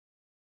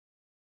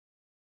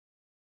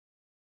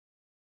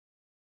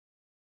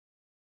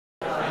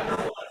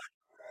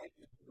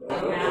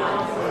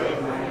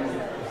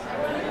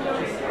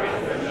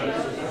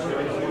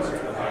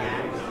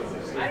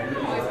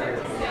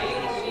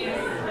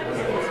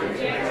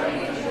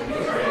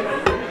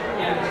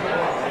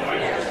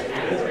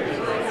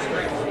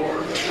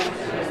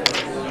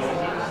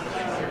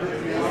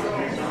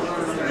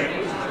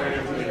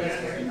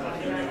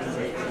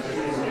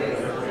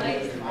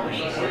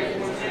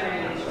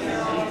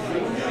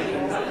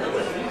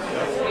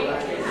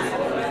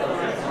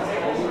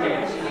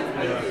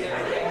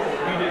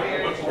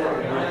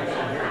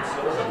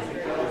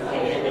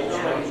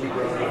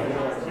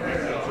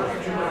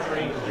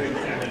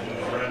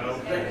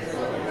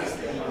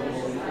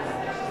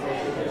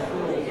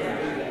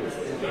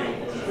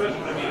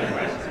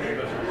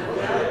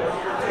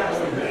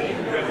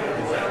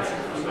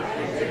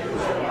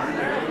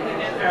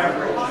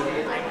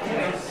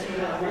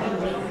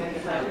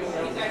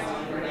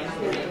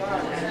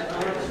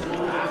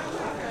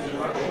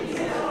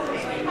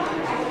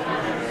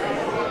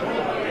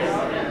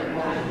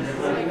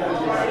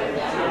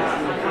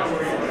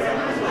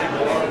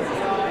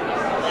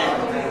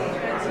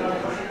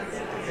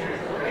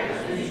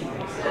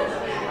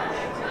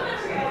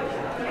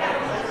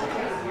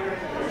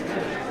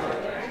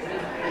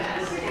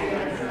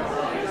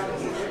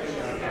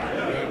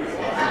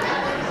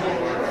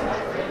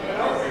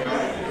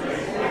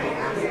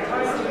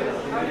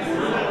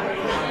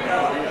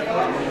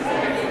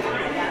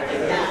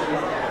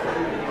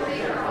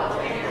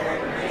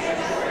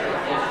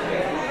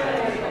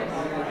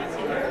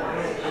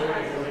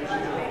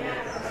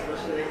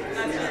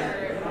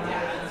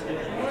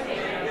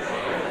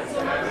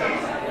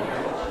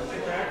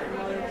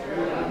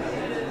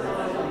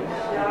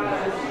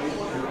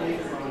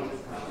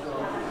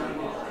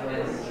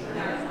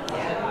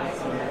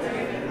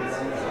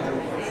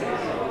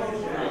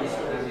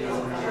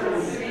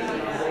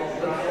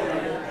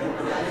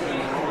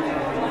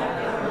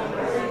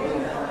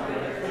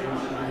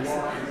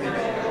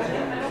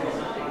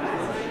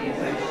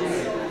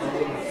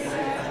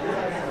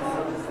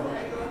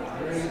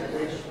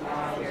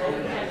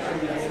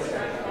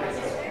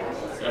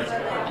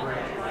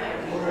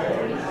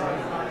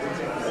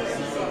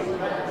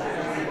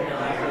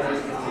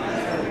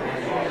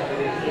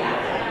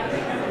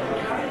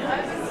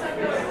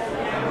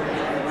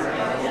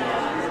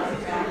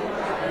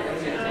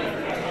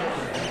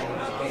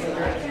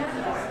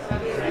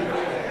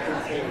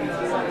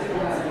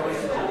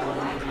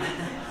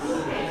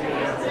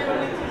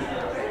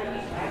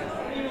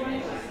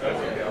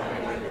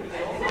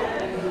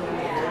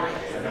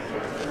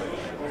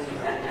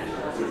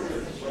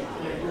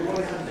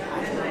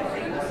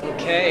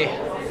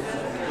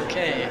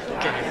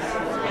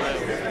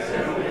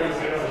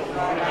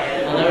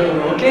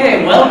Hello.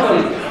 Okay,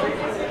 welcome.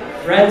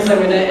 Friends, I'm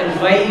going to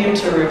invite you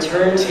to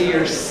return to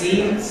your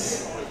seats.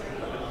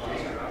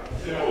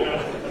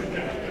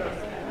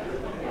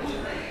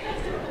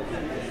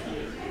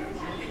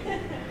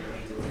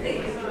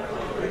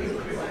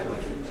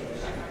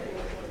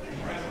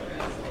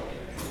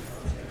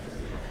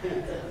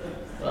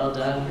 Well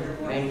done.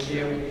 Thank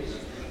you.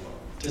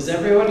 Does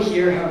everyone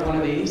here have one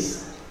of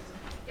these?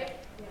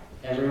 Yep.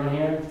 Everyone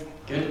here?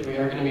 Good. We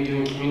are going to be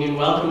doing communion.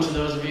 Welcome to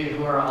those of you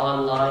who are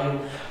online.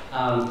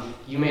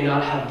 You may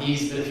not have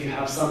these, but if you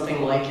have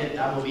something like it,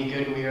 that will be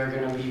good. We are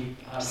going to be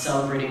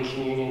celebrating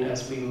communion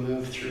as we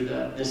move through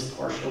this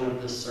portion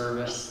of the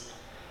service.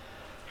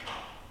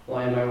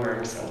 Why am I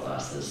wearing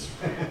sunglasses?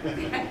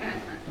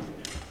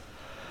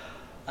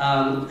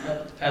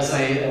 As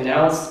I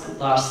announced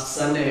last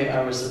Sunday,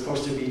 I was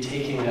supposed to be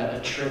taking a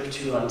trip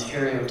to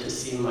Ontario to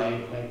see my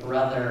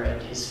brother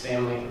and his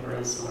family who were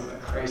in somewhat of a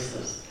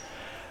crisis.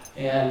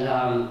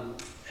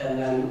 And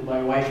then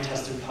my wife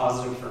tested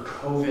positive for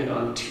COVID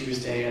on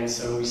Tuesday, and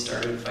so we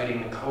started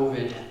fighting the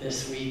COVID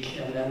this week.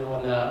 And then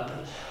when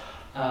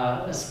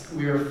as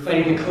we were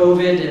fighting the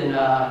COVID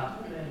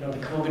and the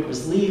COVID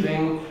was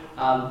leaving,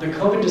 the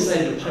COVID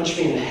decided to punch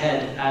me in the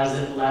head as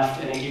it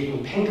left, and it gave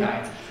me pink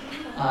eye.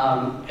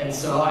 And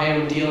so I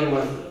am dealing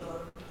with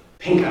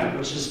pink eye,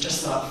 which is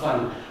just not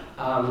fun.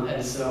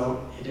 And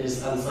so it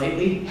is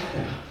unsightly.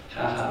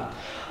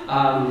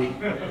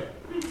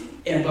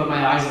 But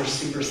my eyes are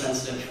super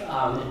sensitive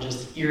and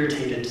just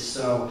irritated.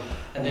 So,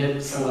 and the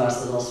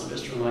sunglasses also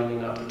just remind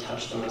me not to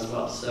touch them as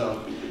well.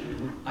 So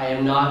I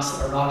am not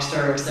a rock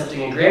star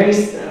accepting a Grammy,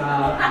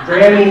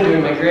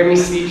 doing my Grammy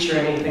speech or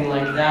anything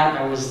like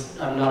that.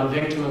 I'm not a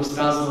victim of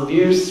spousal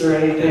abuse or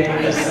anything.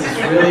 This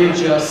is really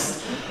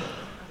just,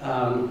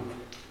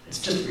 it's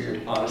just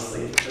weird,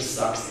 honestly. It just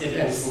sucks.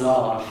 It's not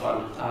a lot of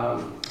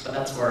fun. But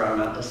that's where I'm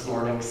at this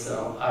morning.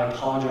 So I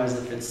apologize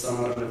if it's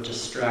somewhat of a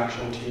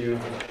distraction to you.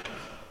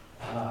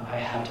 I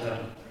had to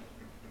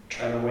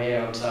try to weigh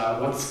out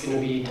what's going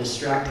to be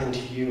distracting to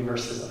you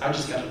versus I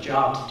just got a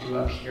job to do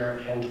up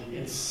here, and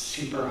it's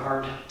super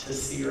hard to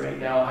see right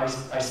now. I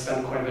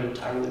spent quite a bit of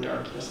time in the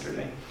dark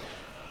yesterday.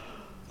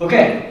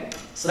 Okay,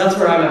 so that's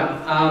where I'm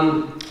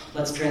at.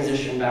 Let's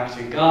transition back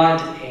to God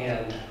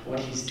and what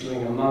He's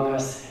doing among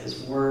us,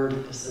 His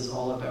Word. This is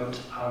all about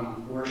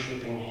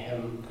worshiping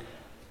Him.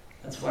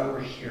 That's why we're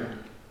here.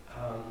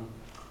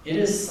 It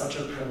is such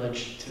a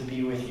privilege to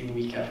be with you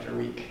week after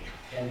week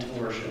and to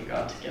worship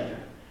God together.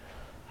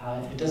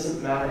 It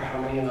doesn't matter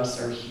how many of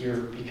us are here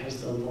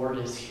because the Lord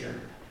is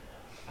here.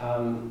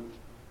 And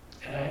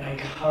I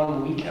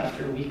come week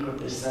after week with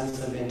this sense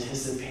of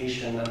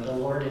anticipation that the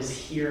Lord is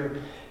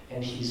here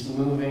and he's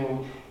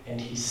moving and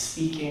he's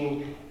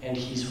speaking and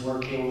he's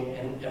working.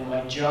 And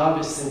my job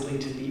is simply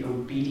to be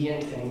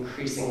obedient and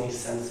increasingly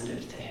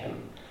sensitive to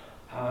him.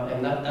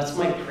 And that's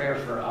my prayer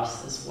for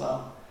us as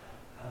well.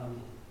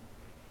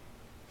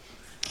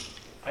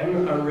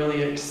 I'm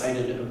really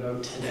excited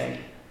about today,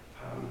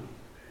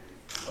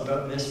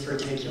 about this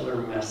particular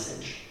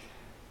message.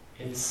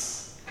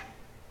 It's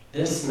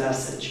this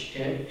message,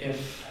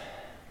 if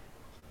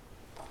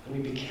let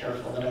me be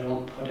careful that I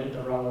don't put it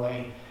the wrong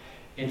way.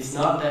 It's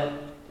not that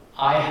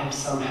I have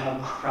somehow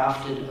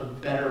crafted a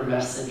better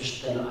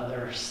message than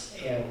others,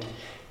 and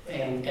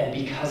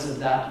because of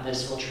that,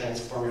 this will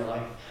transform your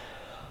life.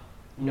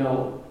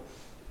 No,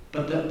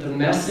 but the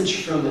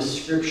message from the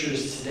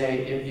scriptures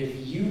today,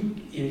 if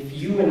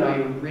you and I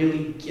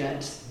really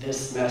get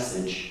this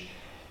message,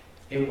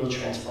 it will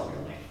transform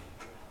your life.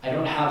 I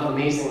don't have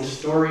amazing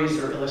stories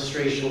or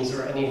illustrations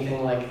or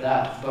anything like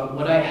that, but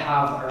what I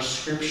have are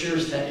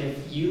scriptures that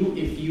if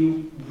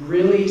you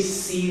really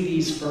see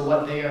these for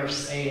what they are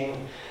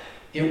saying,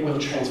 it will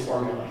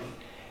transform your life.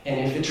 And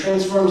if it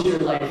transforms your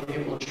life,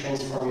 it will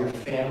transform your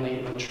family,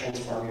 it will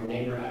transform your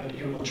neighborhood,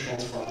 it will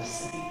transform the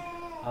city.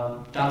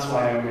 That's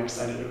why I'm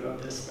excited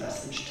about this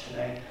message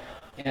today.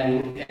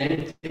 And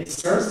it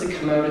starts to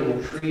come out in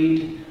the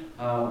Creed.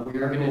 We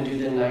are going to do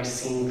the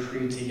Nicene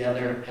Creed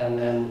together, and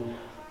then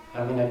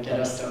I'm going to get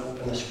us to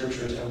open the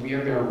scriptures, and we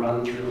are going to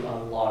run through a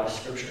lot of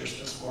scriptures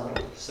this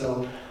morning.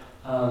 So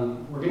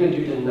we're going to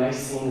do the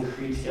Nicene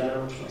Creed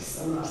together, which my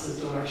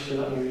sunglasses don't actually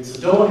let me read, so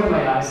don't look at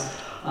my eyes.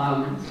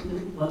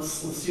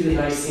 Let's do the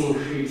Nicene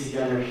Creed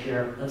together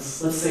here. Let's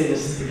say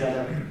this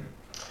together.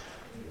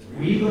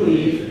 We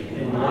believe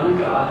in one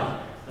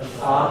God, the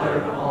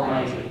Father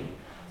Almighty,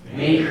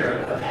 maker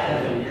of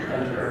heaven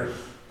and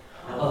earth,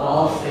 of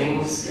all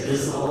things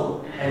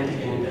visible and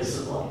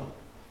invisible.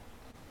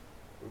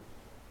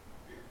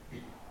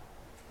 You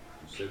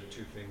said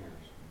 2 fingers.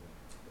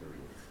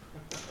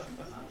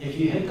 If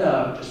you hit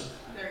the, just,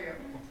 There you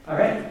go. all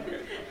right.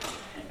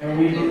 And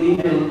we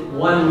believe in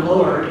one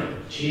Lord,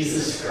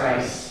 Jesus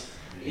Christ,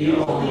 the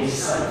only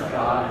Son of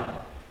God,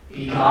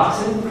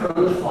 begotten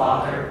from the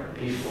Father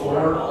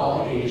before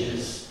all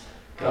ages,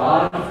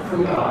 God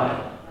from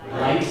God,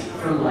 light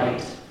from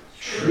light,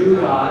 true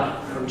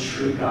God from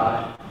true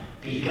God,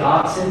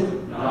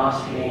 begotten,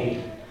 not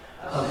made,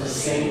 of the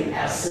same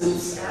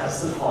essence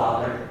as the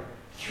Father.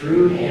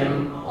 Through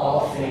him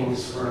all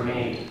things were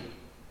made.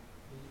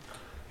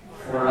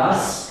 For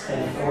us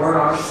and for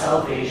our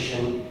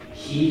salvation,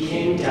 he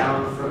came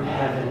down from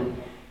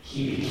heaven.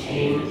 He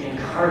became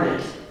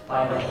incarnate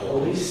by the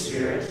Holy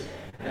Spirit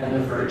and the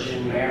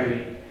Virgin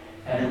Mary,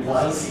 and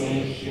was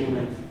made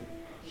human.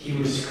 He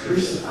was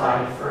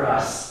crucified for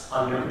us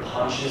under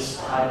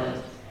Pontius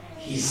Pilate.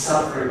 He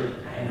suffered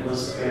and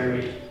was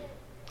buried.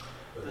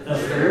 The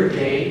third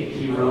day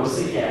he rose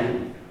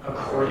again,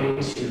 according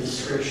to the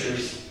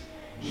Scriptures.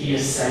 He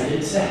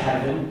ascended to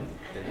heaven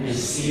and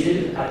is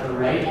seated at the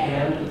right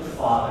hand of the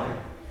Father.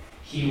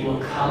 He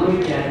will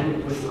come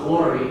again with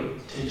glory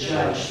to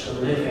judge the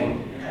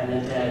living and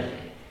the dead.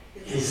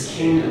 His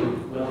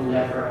kingdom will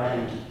never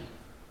end.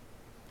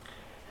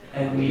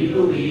 And we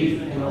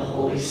believe in the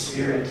Holy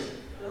Spirit,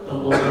 the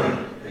Lord,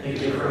 the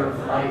giver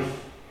of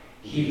life.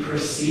 He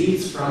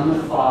proceeds from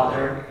the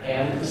Father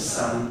and the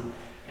Son,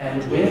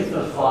 and with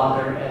the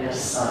Father and the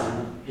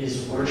Son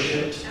is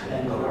worshipped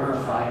and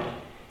glorified.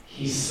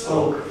 He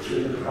spoke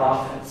through the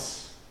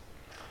prophets.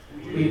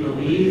 We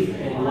believe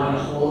in one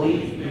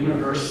holy,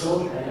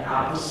 universal, and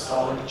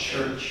apostolic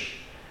church.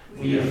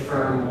 We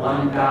affirm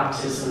one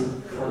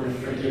baptism for the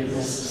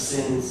forgiveness of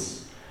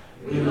sins.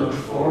 We look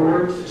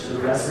forward to the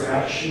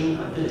resurrection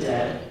of the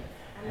dead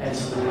and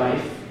to the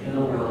life in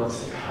the world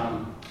to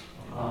come.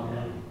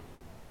 Amen.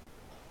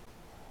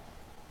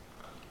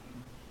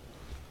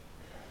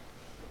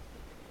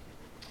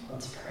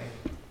 Let's pray.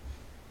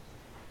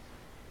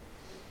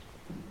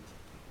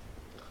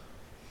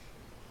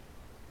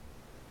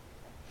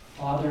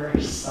 Father,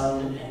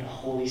 Son, and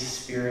Holy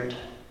Spirit,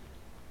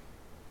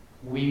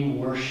 we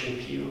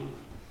worship you.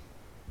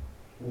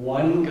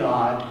 One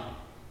God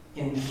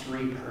in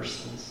 3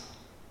 persons.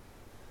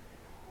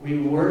 We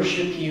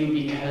worship you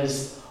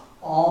because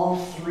all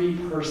 3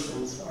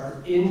 persons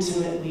are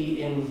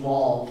intimately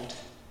involved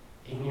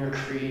in your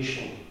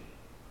creation.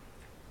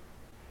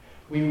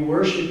 We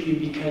worship you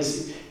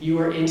because you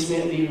are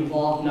intimately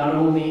involved not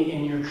only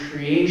in your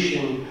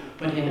creation,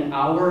 but in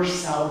our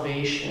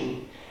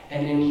salvation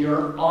and in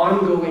your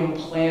ongoing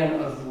plan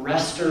of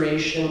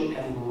restoration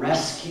and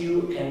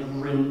rescue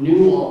and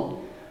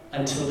renewal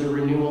until the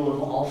renewal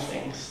of all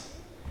things.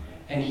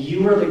 And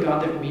you are the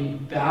God that we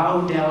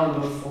bow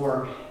down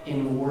before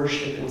in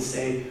worship and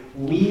say,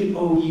 we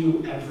owe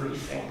you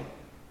everything.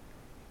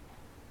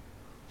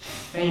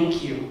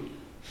 Thank you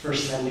for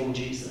sending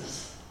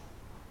Jesus.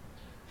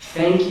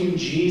 Thank you,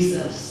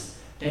 Jesus,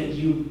 that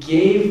you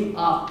gave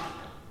up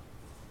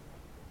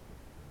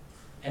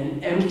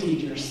and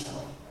emptied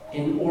yourself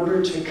in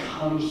order to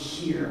come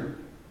here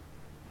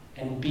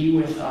and be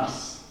with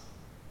us.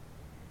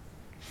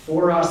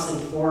 For us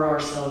and for our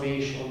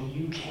salvation,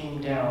 you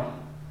came down.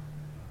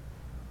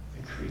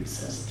 The Creed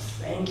says,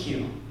 thank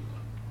you.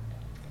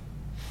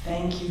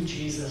 Thank you,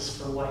 Jesus,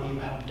 for what you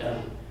have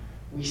done.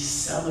 We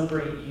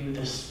celebrate you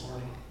this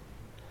morning.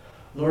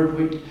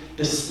 Lord,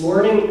 this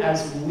morning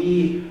as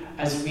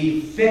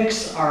we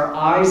fix our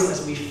eyes,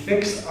 as we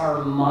fix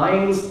our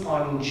minds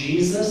on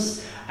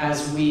Jesus,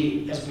 as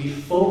we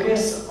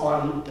focus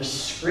on the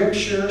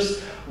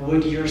scriptures,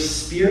 would your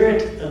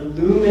Spirit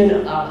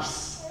illumine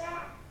us,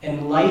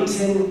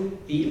 enlighten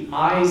the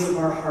eyes of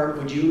our heart?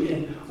 Would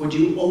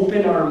you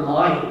open our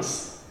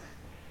minds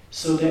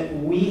so that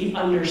we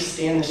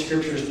understand the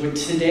scriptures? Would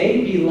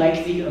today be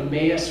like the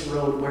Emmaus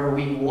Road, where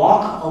we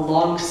walk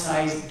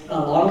alongside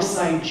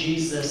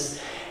Jesus,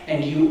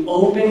 and you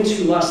open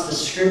to us the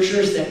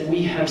scriptures that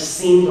we have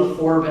seen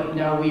before, but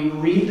now we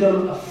read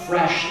them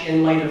afresh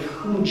in light of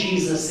who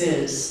Jesus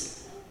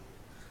is,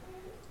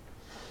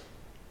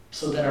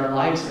 so that our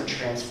lives are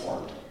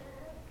transformed,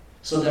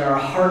 so that our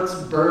hearts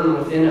burn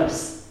within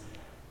us,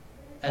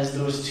 as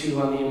those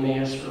two on the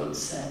Emmaus Road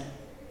said.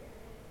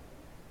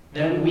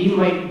 That we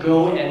might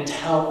go and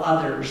tell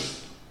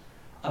others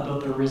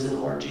about the risen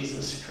Lord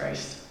Jesus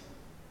Christ.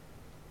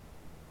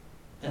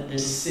 That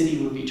this city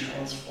would be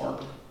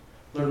transformed.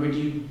 Lord, would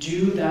you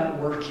do that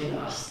work in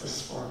us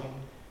this morning?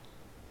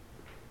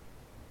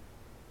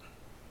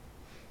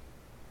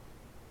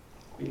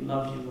 We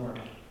love you, Lord.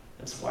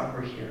 That's why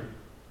we're here.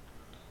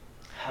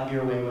 Have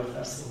your way with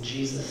us. In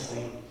Jesus'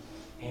 name,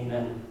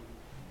 amen.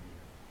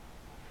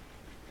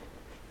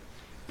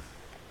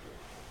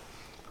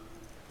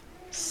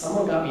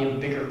 Someone got me a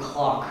bigger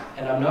clock,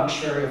 and I'm not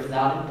sure if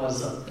that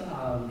was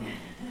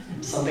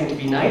something to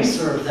be nice,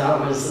 or if that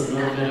was a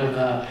little bit of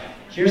a,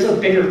 here's a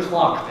bigger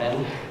clock,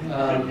 Ben.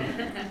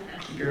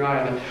 Keep your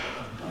eye on it.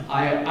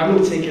 I'm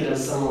going to take it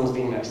as someone was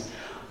being nice.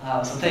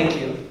 So thank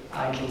you.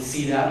 I can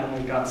see that, and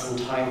we've got some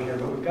time here,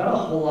 but we've got a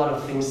whole lot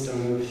of things to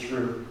move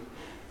through.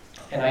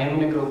 And I am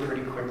going to go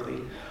pretty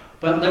quickly.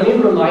 But let me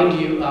remind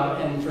you,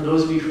 and for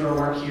those of you who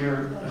weren't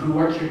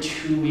here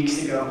 2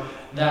 weeks ago,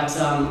 that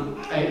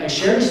I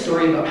shared a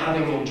story about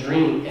having a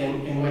dream,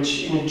 in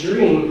which in a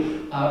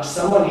dream,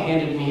 someone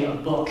handed me a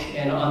book,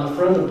 and on the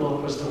front of the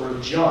book was the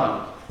word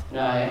John. And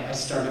I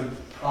started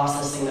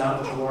processing that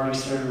with the Lord. I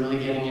started really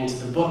getting into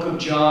the book of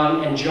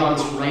John and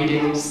John's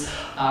writings.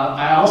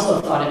 I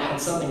also thought it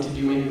had something to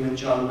do maybe with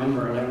John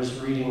Wimber, and I was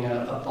reading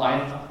a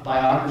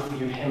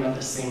biography of him at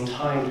the same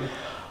time.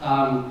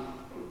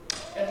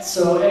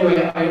 So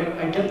anyway,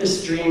 I get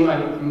this dream.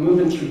 I'm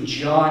moving through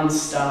John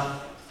stuff,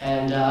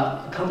 and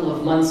a couple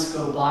of months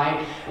go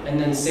by, and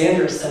then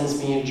Sandra sends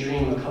me a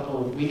dream a couple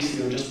of weeks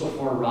ago, just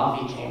before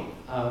Ravi came.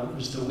 It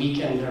was the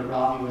weekend that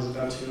Ravi was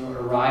about to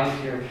arrive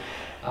here,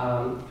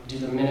 do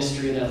the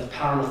ministry, the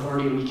Power and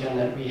Authority weekend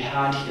that we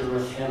had here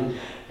with him.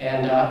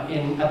 And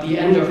at the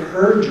end of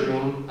her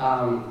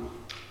dream,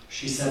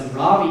 she said,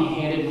 Ravi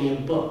handed me a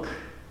book,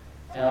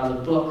 and on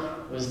the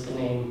book was the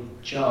name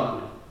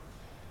John.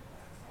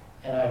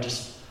 And I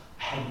just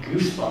had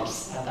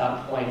goosebumps at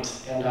that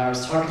point. And I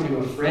was talking to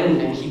a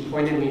friend, and he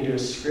pointed me to a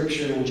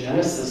scripture in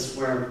Genesis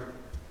where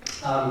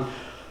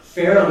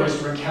Pharaoh is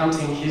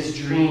recounting his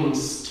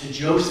dreams to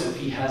Joseph.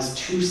 He has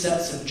two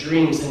sets of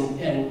dreams,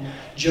 and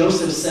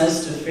Joseph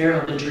says to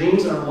Pharaoh, the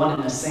dreams are one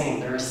and the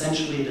same. They're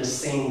essentially the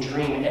same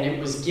dream, and it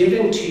was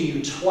given to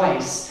you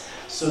twice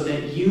so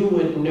that you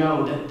would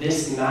know that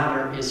this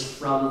matter is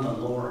from the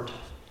Lord.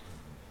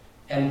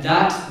 And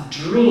that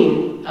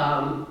dream,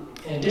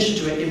 in addition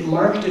to it, it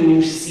marked a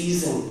new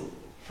season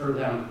for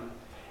them.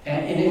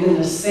 And in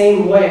the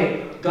same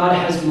way, God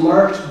has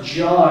marked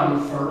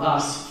John for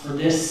us for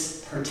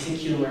this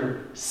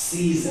particular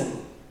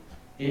season.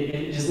 It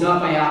is not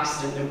by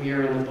accident that we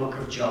are in the book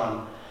of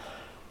John.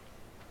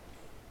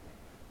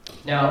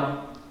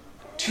 Now,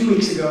 2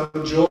 weeks ago,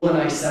 Joel and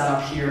I sat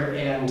up here,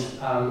 and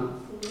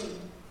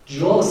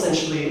Joel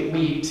essentially,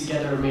 we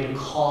together made a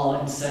call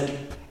and said,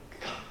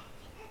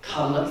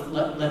 come,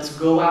 let's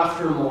go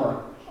after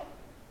more.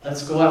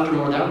 Let's go after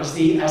more. That was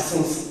the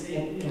essence,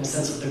 in a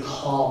sense, of the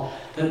call.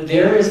 That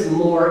there is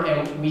more,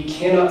 and we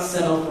cannot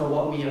settle for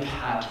what we have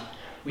had.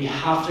 We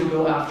have to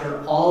go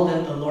after all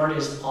that the Lord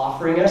is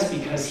offering us,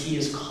 because he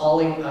is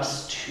calling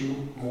us to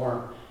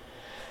more.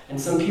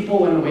 And some people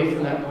went away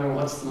from that going,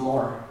 what's the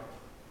more?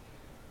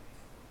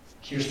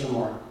 Here's the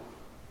more.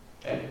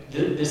 Okay?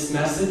 This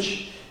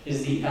message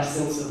is the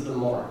essence of the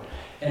more.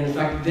 And in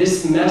fact,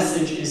 this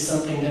message is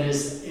something that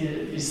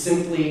is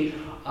simply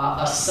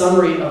a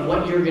summary of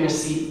what you're going to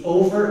see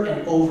over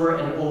and over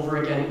and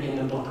over again in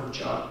the book of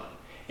John.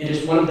 It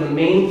is one of the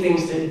main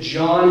things that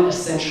John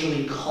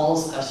essentially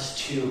calls us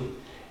to.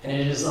 And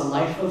it is a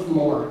life of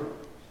more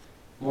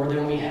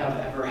than we have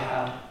ever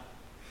had.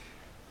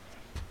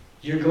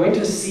 You're going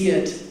to see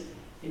it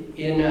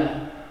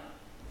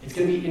it's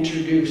going to be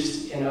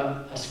introduced in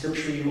a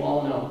scripture you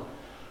all know.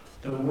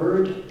 The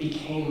Word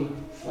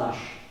became flesh.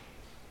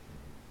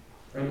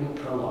 Right in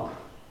the prologue.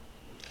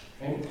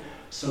 Right?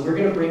 So we're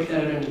going to break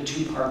that into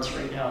two parts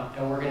right now,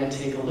 and we're going to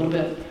take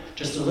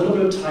just a little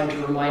bit of time to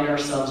remind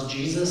ourselves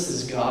Jesus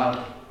is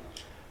God.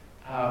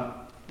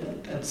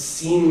 That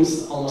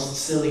seems almost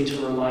silly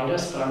to remind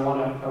us, but I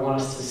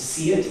want us to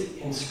see it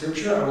in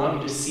Scripture. I want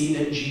you to see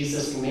that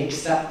Jesus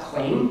makes that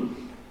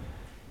claim,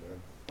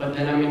 but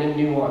then I'm going to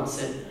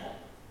nuance it.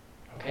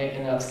 Okay,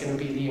 and that's going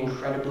to be the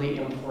incredibly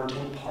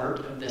important part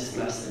of this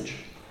message.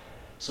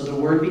 So the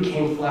Word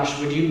became flesh.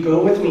 Would you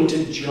go with me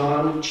to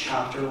John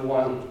chapter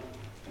 1?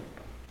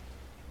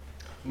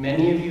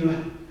 Many of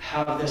you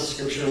have this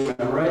scripture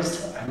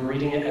memorized. I'm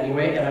reading it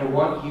anyway, and I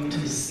want you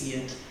to see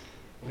it.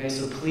 Okay,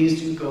 so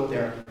please do go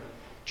there.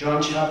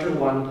 John chapter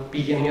 1,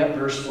 beginning at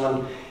verse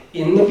 1.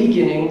 In the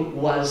beginning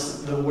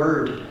was the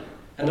Word,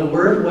 and the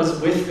Word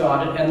was with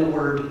God, and the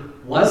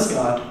Word was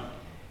God.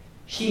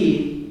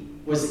 He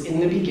was in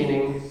the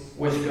beginning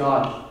with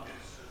God.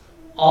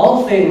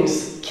 All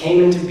things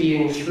came into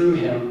being through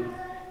him,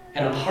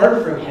 and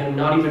apart from him,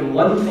 not even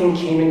one thing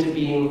came into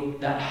being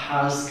that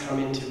has come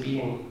into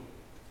being.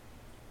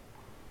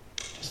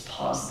 Just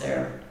pause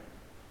there.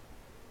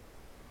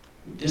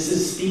 This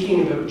is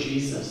speaking about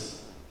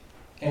Jesus.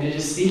 And it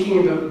is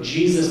speaking about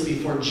Jesus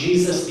before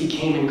Jesus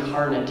became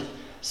incarnate.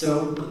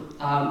 So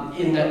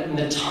in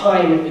the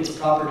time, if it's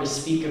proper to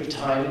speak of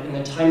time, in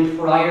the time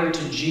prior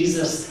to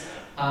Jesus,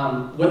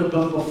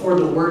 before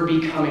the Word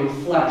becoming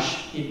flesh,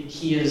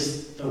 he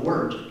is the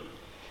Word.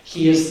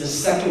 He is the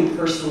second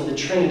person of the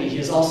Trinity. He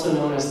is also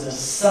known as the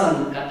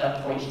Son at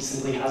that point. He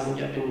simply hasn't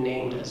yet been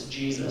named as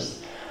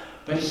Jesus.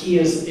 But it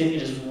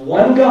is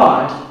one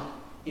God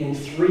in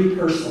three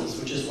persons,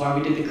 which is why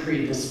we did the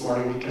creed this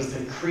morning, because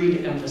the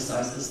creed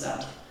emphasizes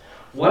that.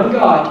 One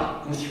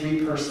God in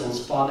three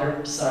persons, Father,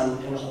 Son,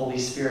 and Holy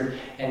Spirit.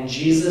 And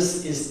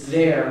Jesus is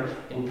there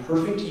in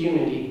perfect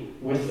unity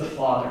with the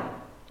Father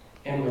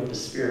and with the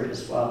Spirit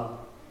as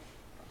well.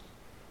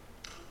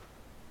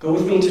 Go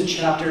with me to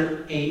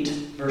chapter 8,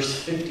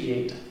 verse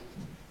 58.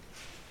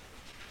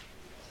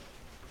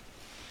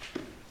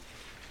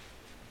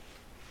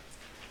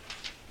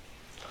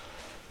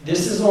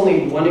 This is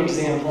only one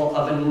example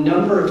of a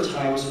number of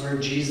times where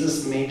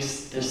Jesus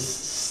makes this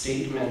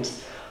statement.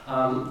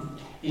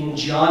 In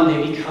John,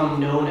 they become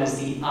known as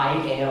the I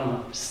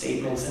am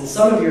statements. And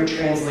some of your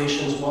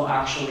translations will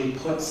actually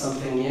put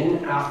something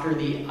in after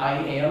the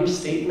I am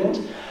statement.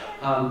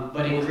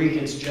 But in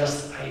Greek, it's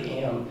just I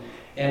am.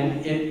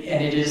 And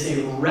it is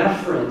a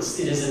reference.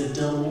 It is a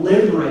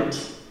deliberate.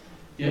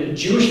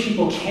 Jewish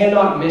people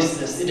cannot miss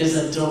this. It is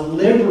a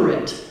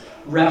deliberate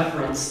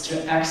reference to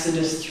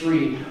Exodus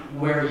 3,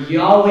 where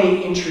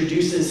Yahweh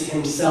introduces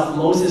himself.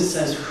 Moses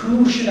says,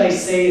 "Who should I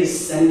say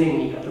is sending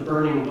me?" at the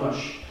burning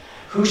bush.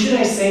 Who should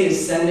I say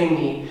is sending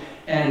me?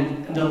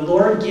 And the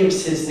Lord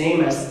gives his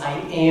name as I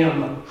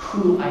am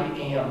who I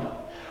am.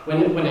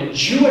 When a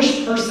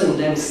Jewish person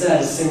then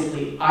says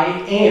simply, I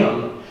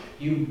am,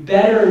 you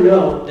better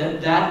know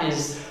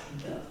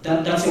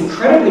that's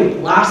incredibly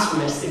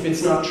blasphemous if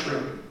it's not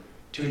true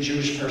to a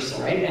Jewish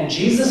person, right? And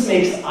Jesus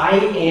makes I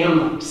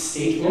am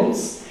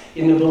statements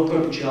in the book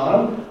of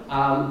John,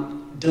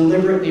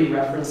 deliberately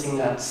referencing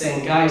that,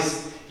 saying,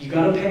 guys, you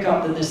got to pick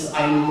up that this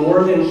I'm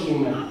more than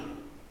human.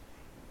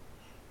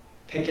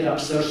 Pick it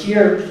up. So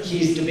here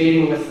he's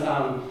debating with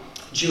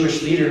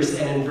Jewish leaders,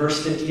 and in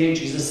verse 58,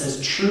 Jesus says,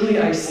 "Truly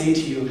I say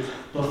to you,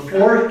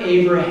 before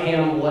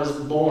Abraham was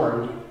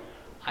born,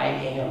 I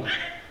am."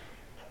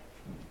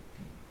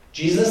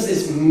 Jesus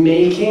is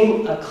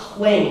making a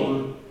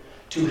claim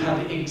to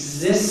have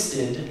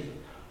existed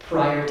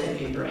prior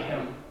to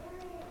Abraham.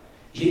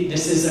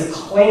 This is a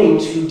claim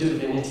to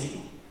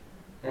divinity,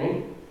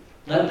 right?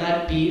 Let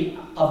that be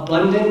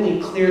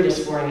abundantly clear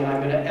this morning, and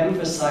I'm going to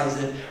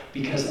emphasize it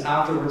because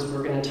afterwards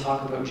we're going to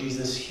talk about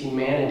Jesus'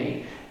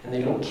 humanity, and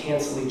they don't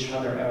cancel each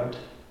other out.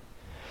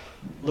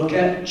 Look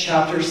at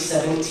chapter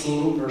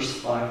 17, verse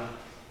 5.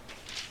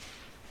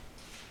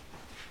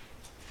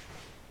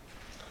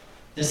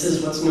 This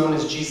is what's known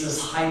as Jesus'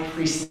 high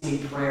priestly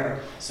prayer.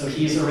 So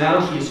he's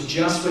around, he is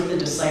just with the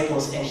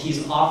disciples, and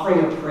he's offering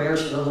a prayer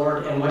to the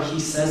Lord, and what he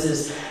says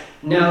is,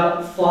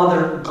 "Now,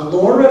 Father,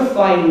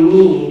 glorify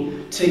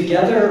me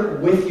together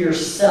with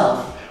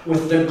yourself,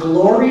 with the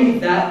glory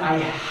that I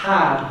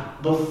had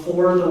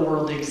before the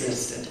world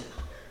existed."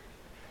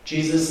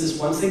 Jesus is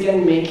once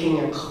again making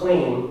a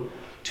claim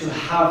to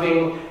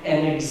having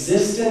an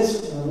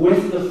existence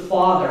with the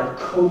Father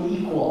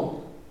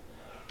co-equal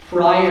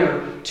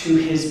prior to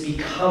his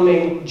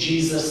becoming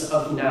Jesus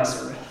of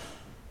Nazareth.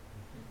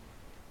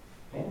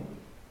 Okay?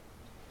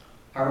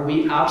 Are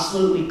we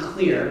absolutely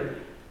clear?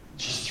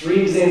 Just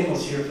three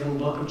examples here from the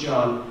book of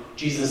John.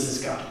 Jesus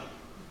is God.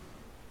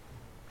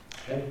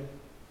 Okay?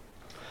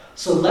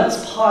 So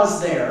let's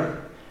pause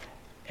there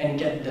and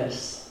get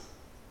this.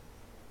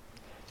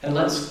 And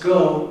let's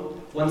go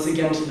once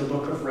again to the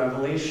book of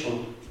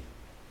Revelation.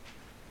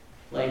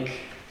 Like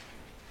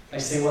I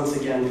say once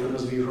again for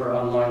those of you who are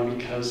online,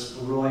 because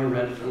Roy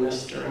read from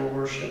this during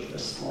worship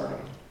this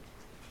morning.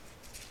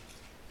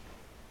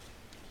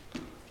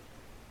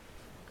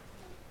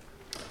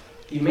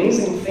 The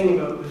amazing thing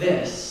about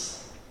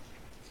this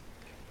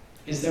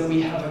is that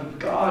we have a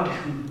God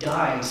who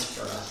dies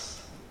for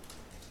us.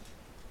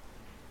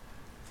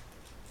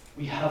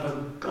 We have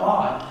a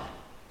God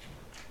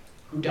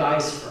who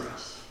dies for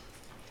us.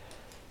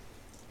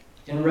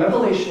 In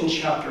Revelation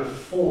chapter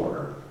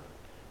 4,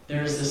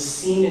 there's a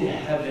scene in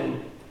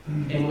heaven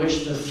in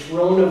which the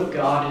throne of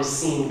God is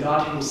seen.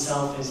 God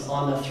himself is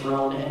on the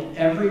throne, and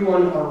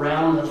everyone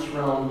around the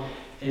throne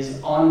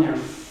is on their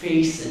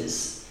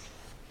faces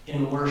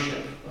in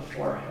worship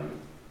before him.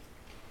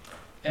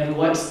 And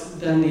what's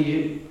then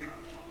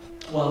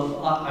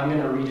I'm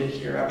going to read it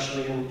here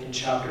actually in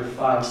chapter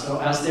 5. So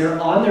as they're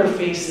on their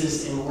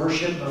faces in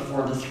worship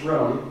before the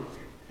throne,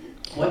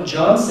 what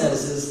John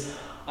says is,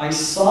 I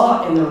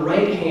saw in the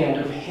right hand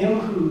of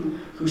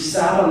him who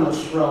sat on the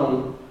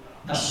throne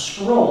a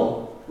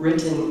scroll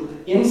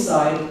written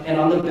inside and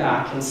on the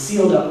back and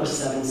sealed up with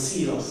 7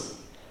 seals.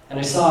 And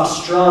I saw a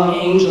strong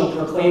angel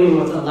proclaiming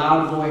with a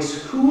loud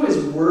voice, "Who is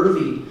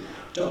worthy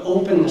to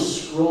open the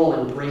scroll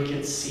and break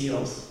its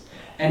seals?"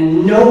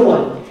 And no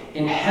one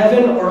in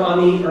heaven or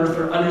on the earth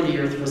or under the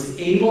earth was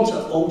able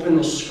to open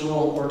the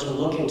scroll or to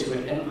look into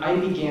it. And I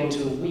began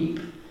to weep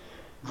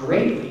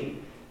greatly,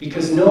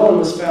 because no one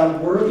was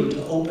found worthy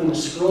to open the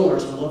scroll or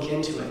to look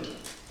into it.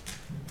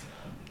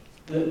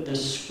 The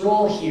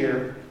scroll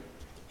here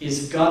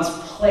is God's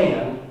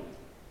plan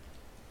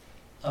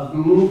of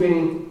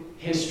moving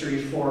history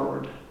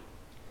forward.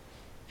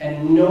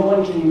 And no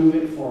one can move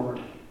it forward.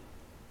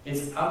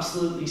 It's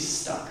absolutely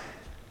stuck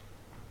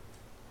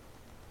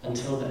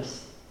until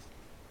this.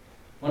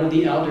 One of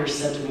the elders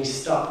said to me,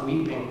 "Stop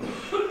weeping.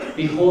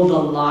 Behold, the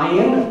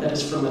Lion that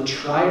is from the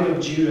tribe of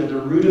Judah, the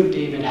root of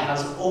David,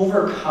 has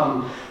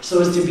overcome so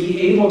as to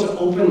be able to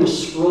open the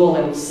scroll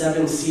and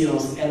 7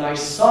 seals. And I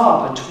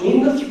saw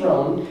between the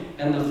throne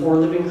and the 4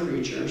 living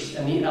creatures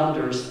and the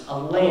elders a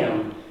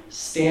lamb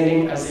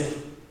standing as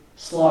if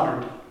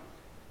slaughtered,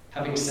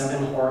 having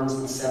 7 horns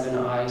and 7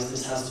 eyes."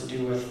 This has to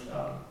do with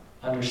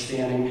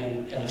understanding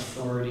and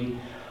authority.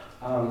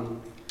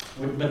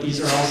 But these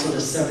are also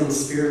the 7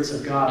 spirits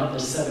of God, the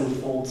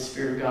 7-fold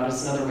Spirit of God.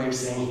 It's another way of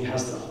saying he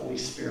has the Holy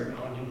Spirit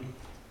on him.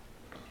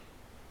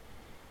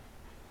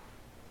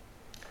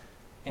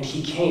 And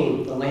he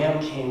came, the Lamb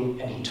came,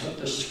 and he took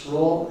the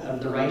scroll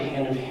of the right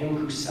hand of him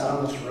who sat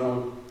on the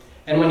throne.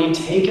 And when he'd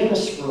taken the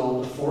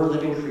scroll, the 4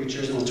 living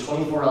creatures and the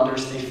 24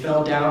 elders, they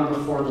fell down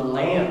before the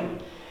Lamb,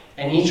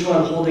 and each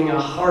one holding a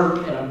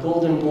harp and a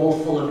golden bowl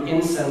full of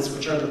incense,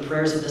 which are the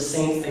prayers of the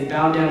saints. They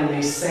bowed down and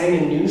they sang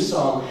a new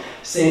song,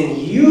 saying,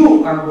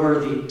 "You are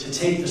worthy to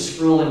take the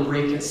scroll and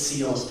break its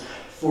seals.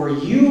 For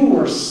you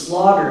were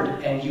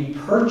slaughtered, and you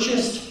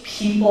purchased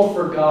people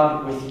for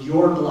God with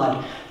your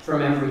blood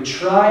from every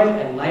tribe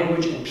and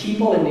language and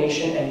people and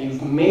nation, and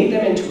you've made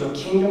them into a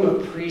kingdom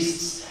of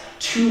priests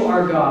to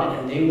our God,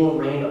 and they will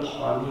reign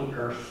upon the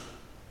earth."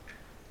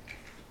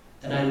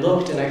 And I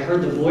looked, and I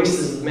heard the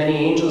voices of many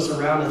angels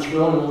around the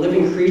throne, and the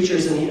living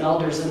creatures and the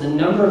elders, and the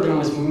number of them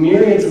was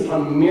myriads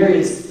upon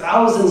myriads,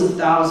 thousands of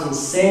thousands,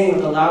 saying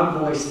with a loud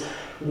voice,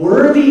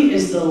 "Worthy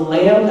is the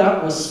Lamb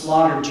that was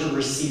slaughtered to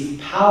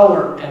receive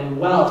power and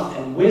wealth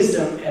and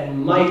wisdom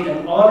and might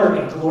and honor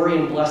and glory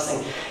and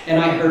blessing." And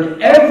I heard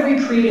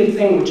every created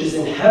thing which is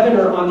in heaven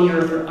or on the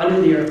earth or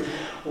under the earth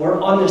or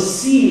on the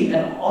sea,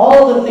 and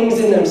all the things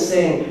in them,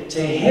 saying,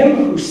 "To him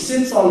who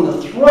sits on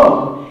the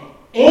throne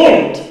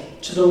and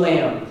to the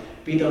Lamb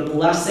be the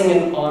blessing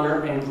and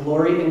honor and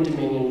glory and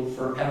dominion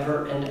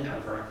forever and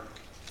ever."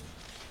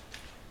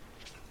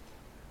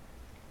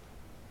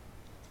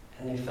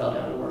 And they fell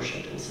down and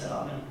worshipped and said,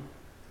 "Amen."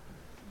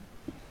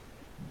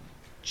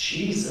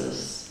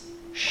 Jesus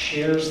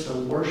shares the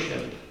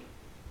worship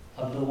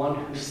of the one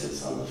who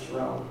sits on the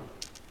throne.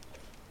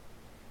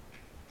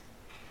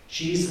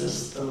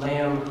 Jesus, the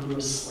Lamb who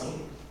was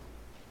slain.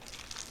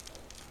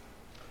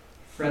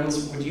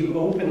 Friends, would you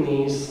open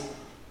these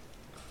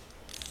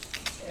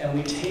and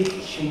we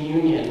take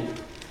communion,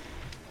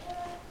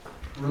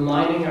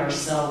 reminding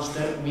ourselves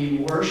that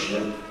we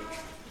worship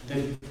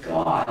the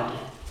God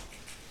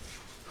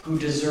who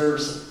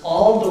deserves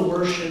all the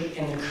worship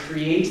in the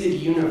created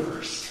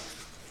universe.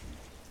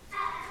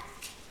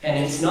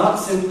 And it's not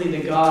simply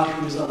the God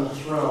who is on the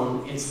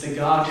throne, it's the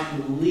God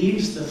who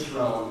leaves the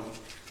throne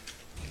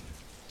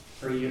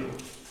for you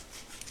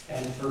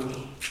and for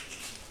me.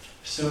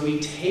 So we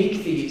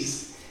take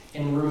these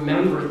in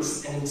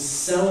remembrance and in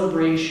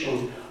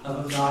celebration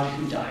of a God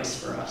who dies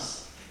for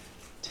us.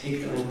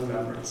 Take them in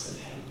remembrance of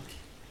him.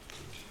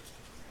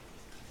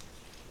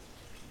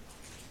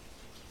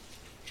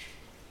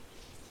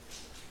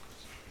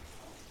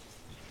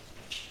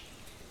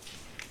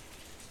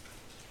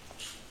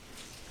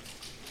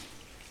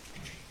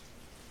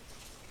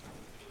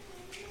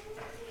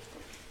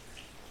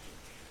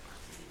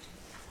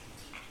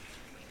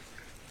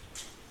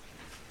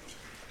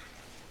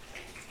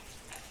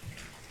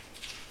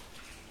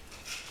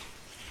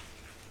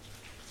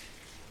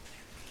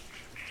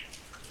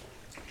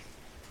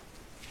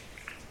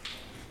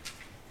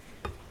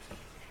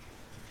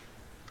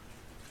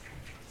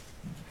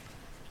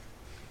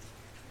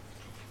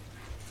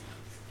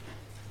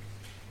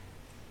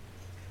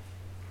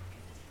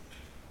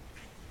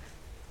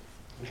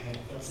 Okay,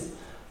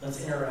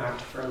 let's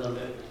interact for a little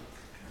bit.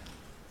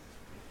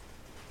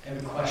 I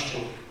have a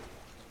question.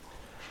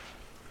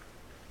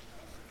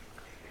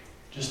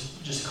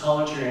 Just call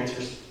out your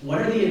answers.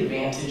 What are the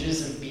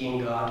advantages of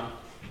being God?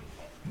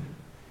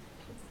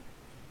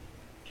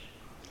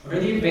 What are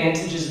the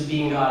advantages of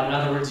being God? In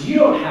other words, you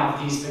don't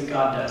have these, but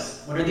God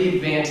does. What are the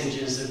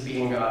advantages of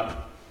being God?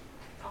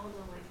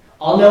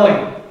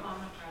 All-knowing.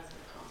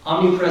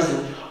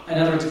 Omnipresent. In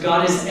other words,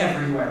 God is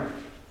everywhere.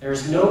 There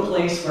is no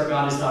place where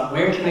God is not.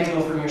 Where can I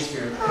go from your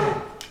spirit?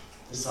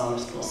 The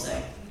psalmist will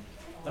say.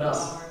 What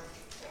else?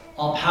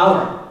 All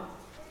power.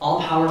 All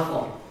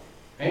powerful.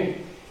 Right?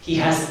 He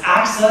has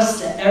access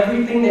to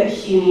everything that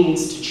he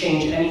needs to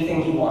change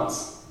anything he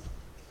wants.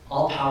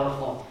 All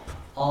powerful.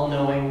 All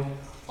knowing.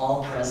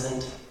 All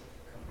present.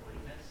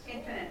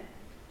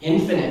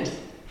 Infinite.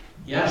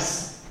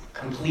 Yes.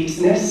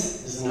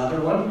 Completeness is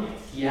another one.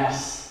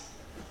 Yes.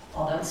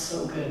 Oh, that's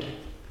so good.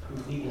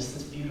 Completeness,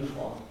 that's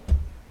beautiful.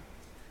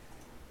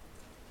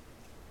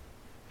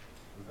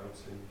 Without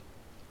sin.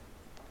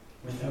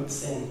 Without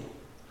sin.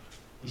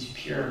 He's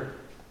pure,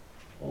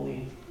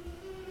 holy.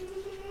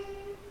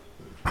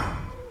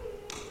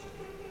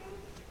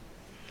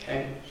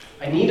 Okay.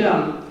 I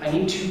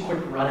need 2 quick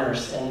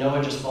runners, and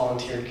Noah just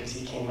volunteered because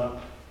he came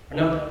up. Or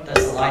no,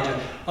 that's Elijah.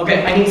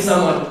 Okay, I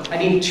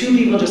need 2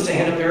 people just to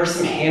hand up. There are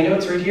some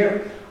handouts right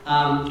here.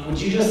 Would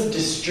you just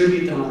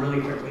distribute them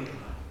really quickly?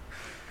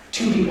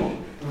 2 people,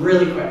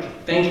 really quick.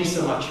 Thank you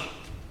so much.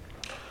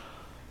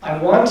 I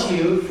want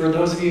you, for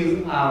those of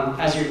you,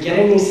 as you're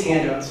getting these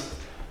handouts,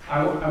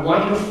 I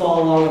want you to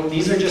follow along.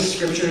 These are just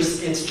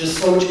scriptures. It's just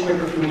so much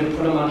quicker for me to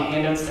put them on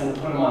handouts than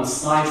to put them on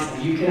slides.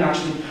 And you can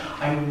actually,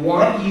 I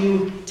want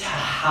you to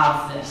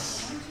have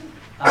this.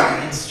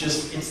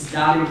 It's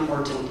that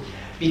important.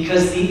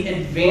 Because the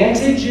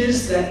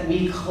advantages that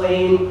we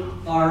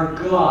claim are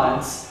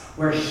God's,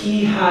 where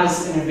he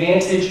has an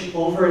advantage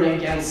over and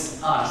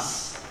against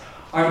us,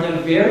 are the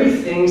very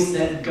things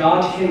that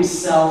God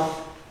himself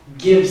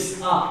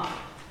gives up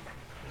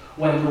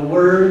when the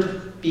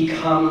Word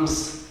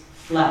becomes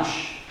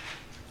flesh.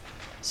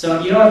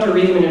 So you don't have to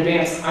read them in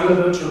advance. I'm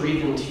about to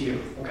read them to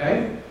you,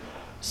 okay?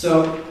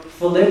 So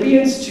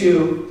Philippians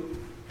 2,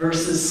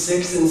 verses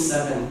 6 and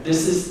 7.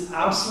 This is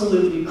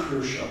absolutely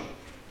crucial.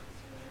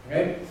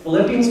 Okay?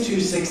 Philippians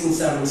 2, 6 and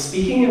 7.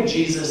 Speaking of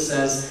Jesus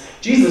says,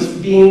 Jesus,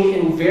 being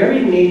in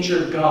very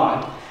nature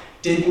God,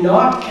 did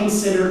not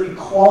consider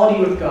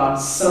equality with God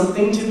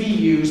something to be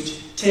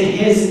used to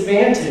his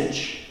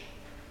advantage.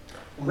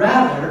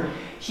 Rather,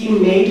 he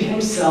made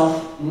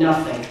himself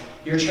nothing.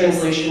 Your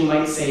translation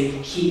might say,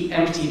 he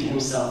emptied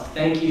himself.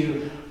 Thank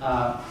you,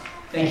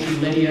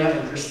 Lydia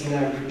and Christina,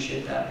 I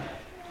appreciate that.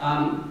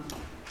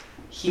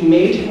 He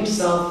made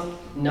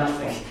himself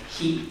nothing.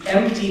 He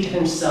emptied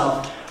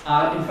himself.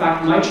 In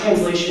fact, my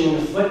translation in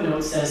the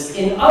footnote says,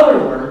 in other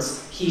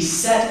words, he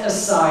set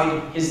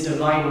aside his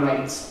divine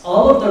rights.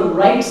 All of the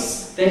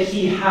rights that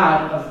he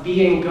had of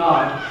being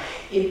God,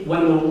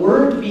 when the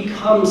Word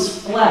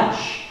becomes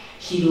flesh,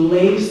 he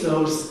lays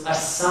those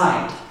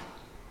aside.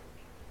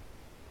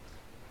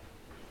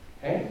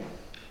 Okay?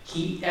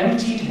 He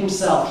emptied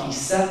himself. He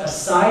set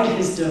aside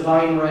his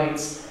divine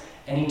rights,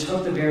 and he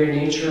took the very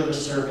nature of a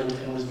servant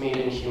and was made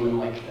in human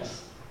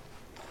likeness.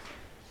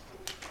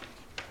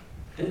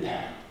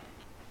 The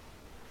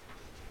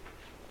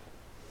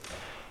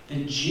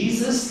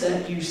Jesus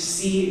that you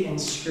see in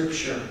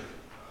Scripture,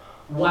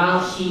 while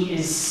he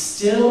is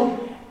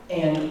still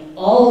and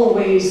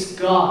always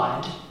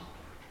God,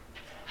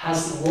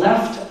 has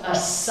left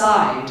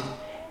aside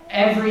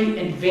every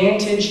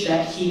advantage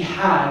that he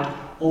had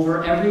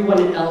over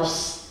everyone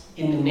else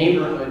in the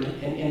neighborhood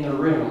and in the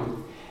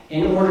room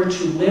in order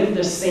to live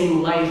the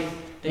same life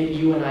that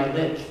you and I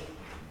live.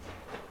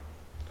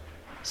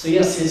 So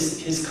yes,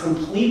 his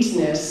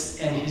completeness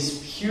and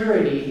his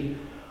purity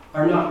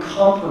are not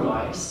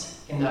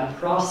compromised in that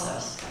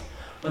process,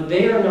 but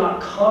they are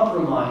not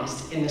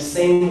compromised in the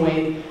same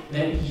way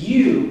that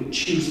you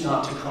choose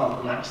not to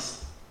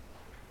compromise.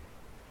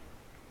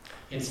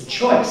 It's a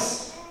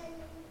choice.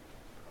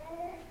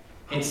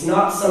 It's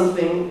not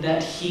something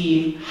that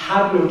he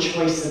had no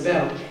choice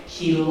about.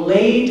 He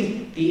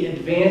laid the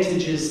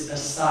advantages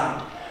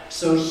aside.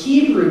 So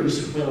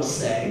Hebrews will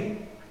say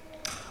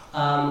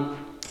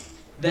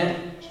that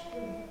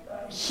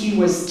he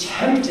was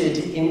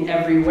tempted in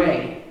every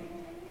way,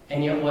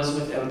 and yet was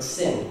without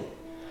sin.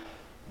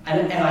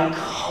 And I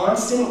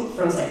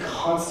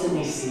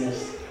constantly see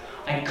this.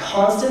 I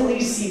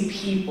constantly see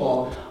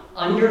people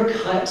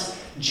undercut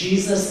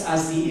Jesus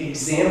as the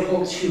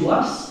example to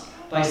us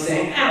by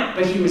saying,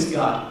 but he was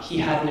God. He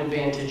had an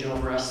advantage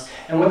over us.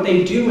 And what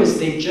they do is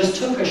they just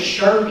took a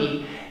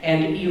Sharpie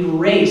and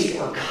erased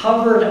or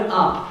covered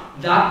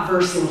up that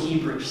verse in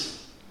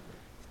Hebrews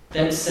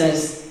that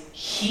says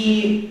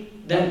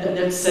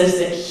that says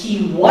that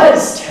he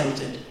was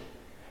tempted.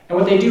 And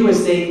what they do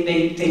is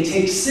they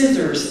take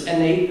scissors and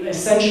they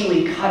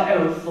essentially cut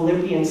out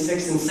Philippians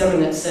 6 and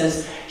 7 that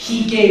says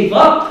he gave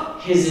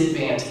up his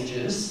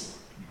advantages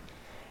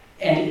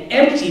and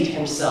emptied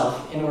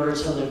himself in order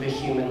to live a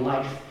human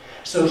life.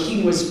 So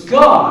he was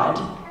God,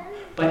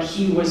 but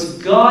he was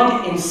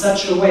God in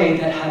such a way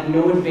that had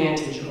no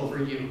advantage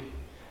over you,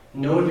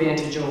 no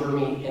advantage over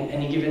me in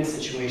any given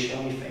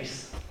situation we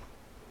face.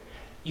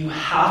 You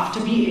have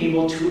to be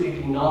able to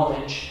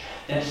acknowledge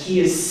that he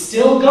is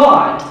still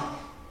God,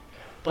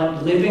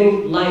 but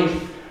living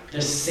life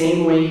the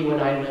same way you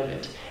and I live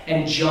it.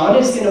 And John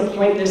is going to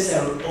point this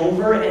out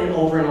over and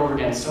over and over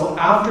again. So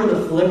after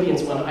the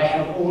Philippians one, I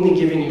have only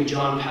given you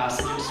John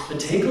passages. But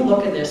take a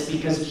look at this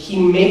because he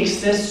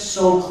makes this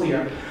so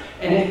clear.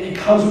 And it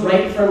comes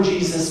right from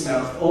Jesus'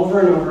 mouth over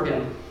and over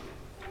again.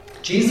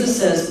 Jesus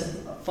says,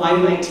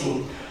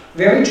 5:19,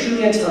 "Very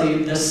truly I tell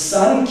you, the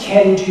Son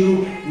can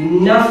do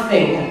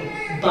nothing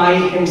by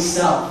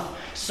himself."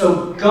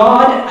 So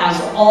God, as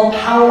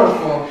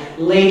all-powerful,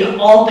 laid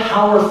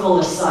all-powerful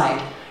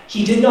aside.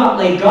 He did not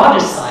lay God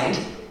aside.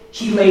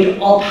 He laid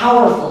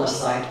all-powerful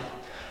aside.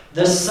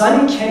 The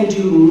Son can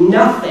do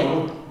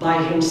nothing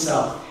by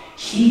himself.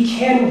 He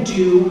can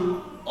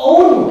do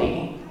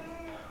only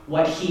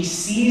what he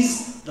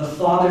sees the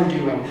Father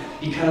doing,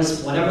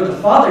 because whatever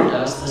the Father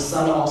does, the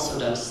Son also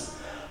does.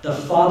 The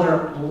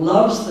Father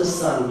loves the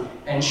Son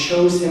and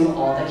shows him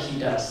all that he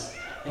does.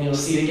 And you'll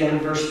see it again in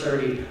verse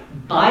 30.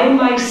 "By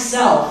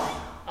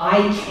myself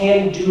I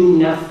can do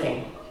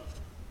nothing."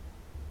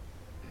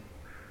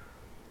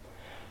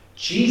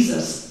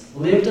 Jesus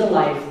lived a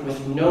life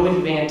with no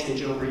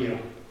advantage over you.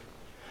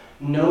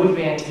 No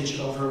advantage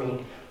over me.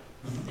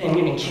 And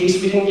in case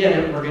we didn't get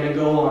it, we're going to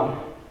go on.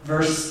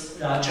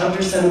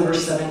 Chapter 7,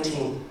 verse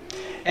 17.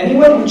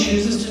 "Anyone who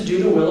chooses to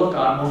do the will of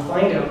God will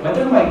find out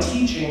whether my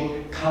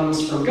teaching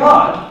comes from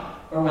God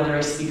or whether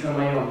I speak on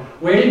my own."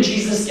 Where did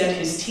Jesus get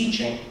his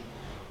teaching?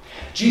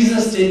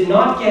 Jesus did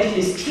not get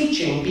his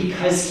teaching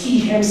because he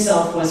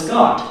himself was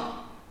God.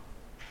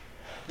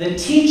 The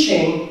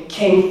teaching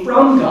came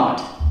from God.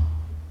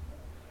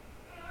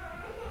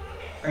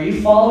 Are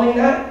you following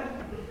that?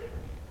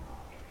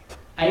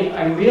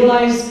 I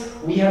realize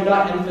we have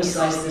not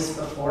emphasized this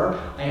before.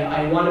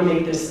 I want to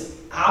make this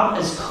out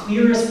as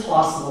clear as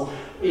possible.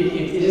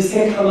 It is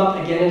going to come up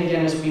again and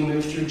again as we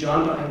move through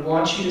John, but I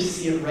want you to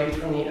see it right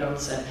from the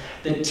outset.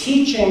 The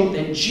teaching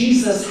that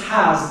Jesus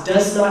has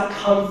does not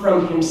come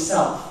from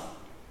himself.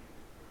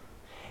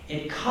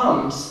 It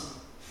comes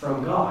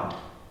from God.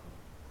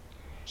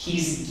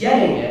 He's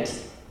getting it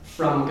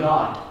from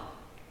God.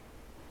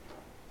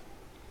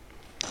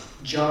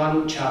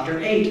 John chapter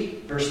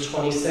 8, verse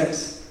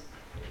 26.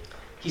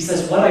 He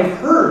says, "What I've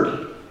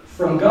heard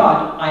from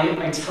God,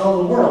 I tell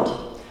the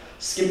world."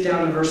 Skip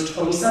down to verse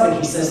 27.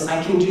 He says,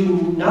 "I can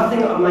do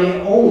nothing on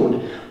my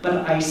own,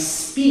 but I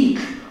speak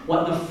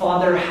what the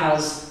Father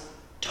has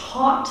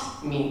taught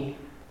me."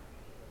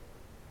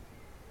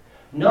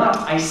 Not,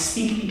 "I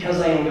speak because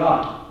I am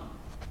God."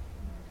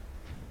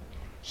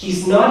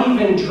 He's not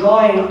even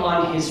drawing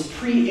on his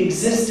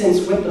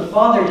pre-existence with the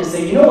Father to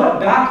say, you know what,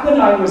 back when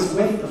I was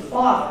with the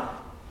Father.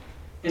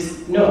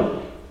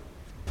 No.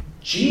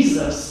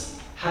 Jesus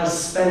has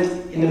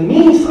spent, in the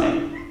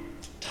meantime,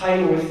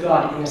 time with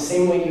God in the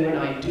same way you and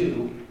I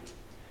do.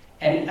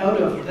 And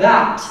out of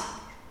that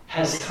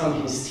has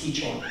come his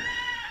teaching.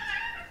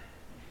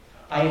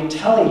 I am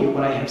telling you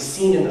what I have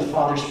seen in the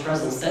Father's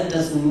presence. That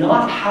does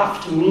not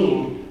have to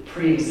mean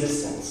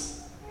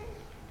pre-existence.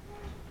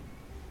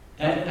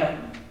 That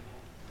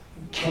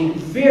can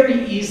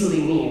very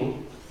easily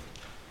mean,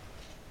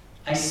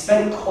 I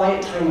spent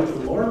quiet time with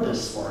the Lord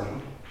this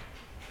morning.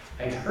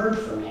 I heard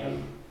from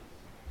him,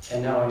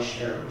 and now I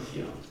share it with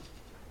you.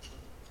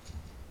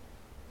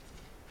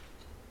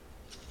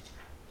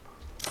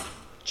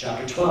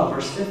 Chapter 12,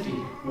 verse 50.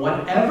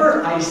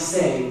 "Whatever I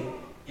say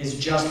is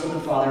just what the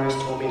Father has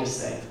told me to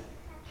say."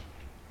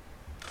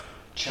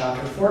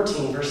 Chapter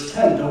 14, verse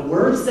 10. "The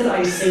words that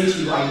I say to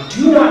you, I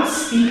do not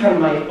speak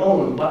on my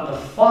own, but the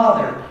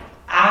Father,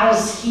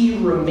 as he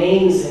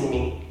remains in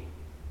me,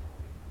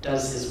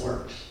 does his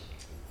works."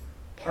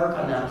 Park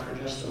on that for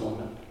just a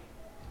moment.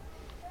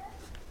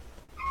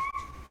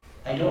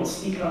 I don't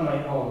speak on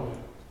my own,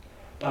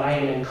 but I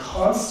am in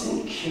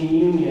constant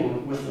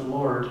communion with the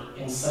Lord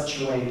in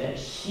such a way that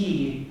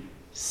he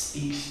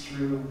speaks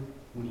through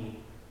me.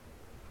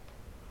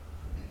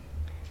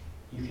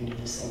 You can do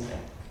the same thing.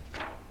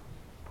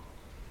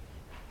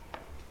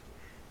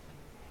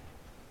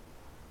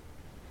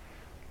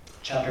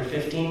 Chapter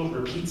 15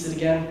 repeats it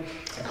again.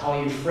 "I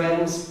call you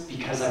friends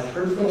because I've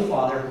heard from the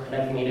Father and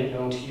I've made it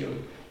known to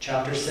you."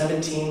 Chapter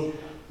 17,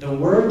 "The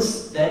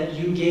words that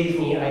you gave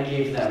me, I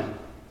gave them."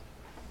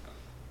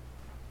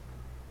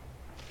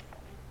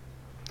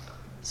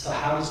 So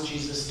how does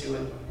Jesus do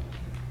it?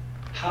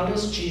 How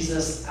does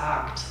Jesus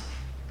act?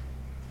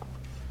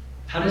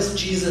 How does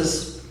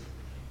Jesus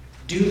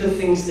do the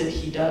things that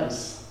he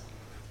does?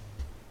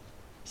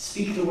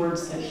 Speak the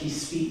words that he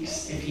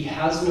speaks. If he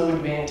has no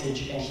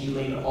advantage and he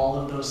laid all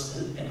of those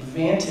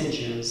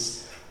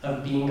advantages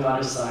of being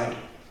God aside,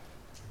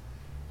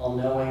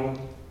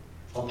 all-knowing,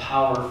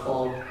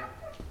 all-powerful,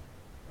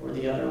 or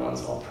the other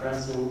ones,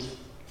 all-present,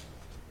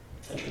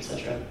 etc.,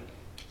 etc.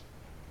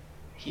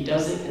 He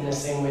does it in the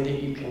same way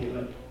that you can do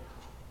it.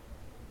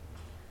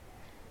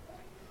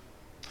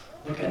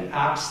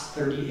 Acts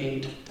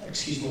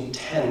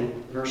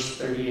 10, verse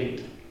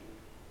 38.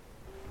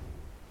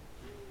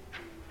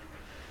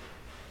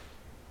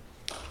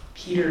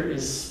 Peter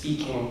is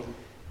speaking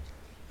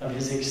of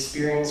his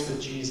experience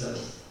with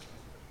Jesus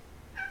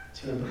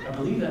to, I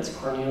believe that's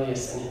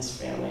Cornelius and his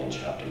family in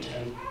chapter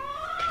 10.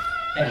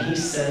 And he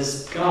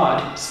says,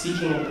 God,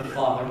 speaking of the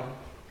Father,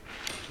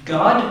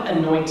 God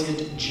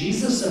anointed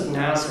Jesus of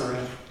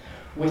Nazareth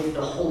with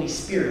the Holy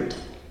Spirit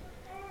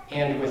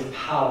and with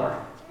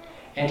power.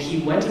 And he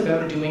went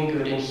about doing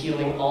good and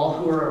healing all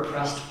who were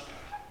oppressed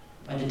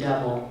by the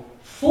devil.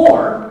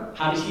 For,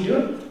 how did he do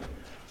it?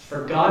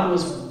 For God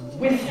was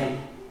with him,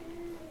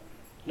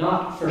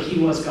 not for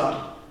he was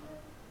God.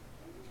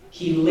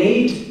 He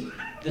laid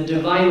the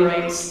divine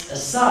rights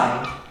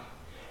aside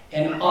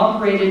and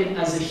operated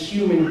as a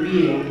human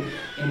being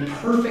in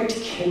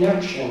perfect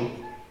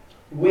connection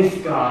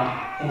with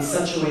God in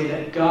such a way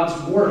that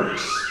God's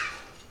works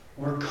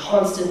were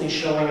constantly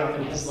showing up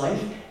in his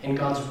life, and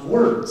God's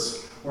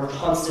words were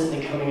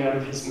constantly coming out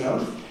of his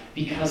mouth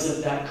because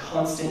of that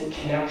constant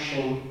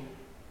connection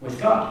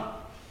with God.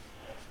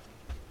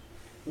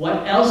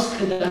 What else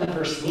could that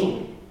verse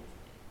mean?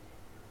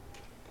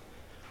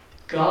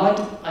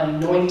 God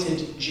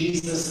anointed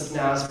Jesus of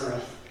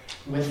Nazareth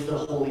with the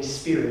Holy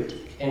Spirit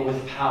and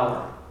with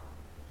power,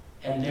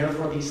 and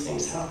therefore these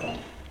things happened.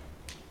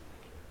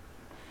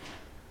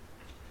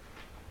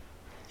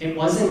 It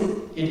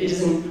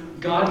isn't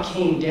God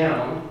came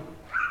down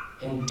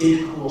and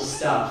did cool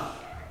stuff.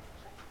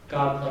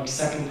 God, like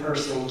second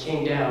person,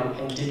 came down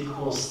and did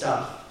cool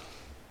stuff.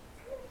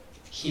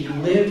 He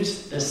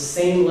lived the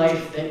same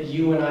life that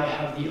you and I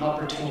have the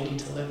opportunity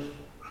to live.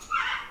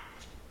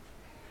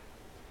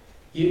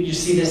 You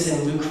see this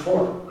in Luke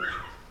 4.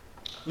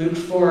 Luke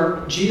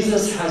 4,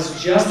 Jesus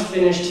has just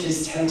finished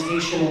his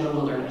temptation in the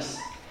wilderness.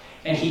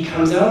 And he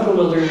comes out of the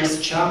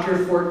wilderness,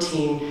 chapter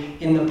 14,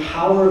 in the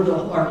power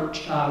of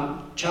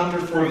chapter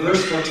 4,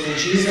 verse 14.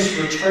 Jesus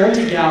returned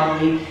to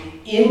Galilee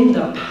in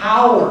the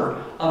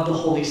power of the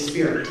Holy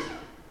Spirit,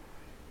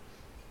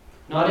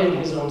 not in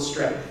his own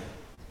strength.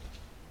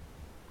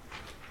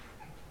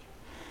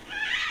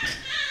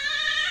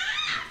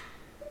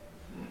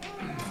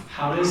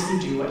 How does he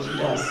do what he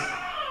does?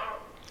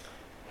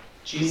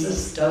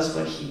 Jesus does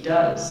what he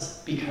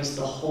does because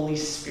the Holy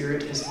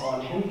Spirit is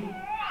on him.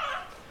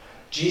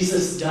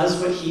 Jesus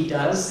does what he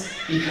does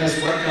because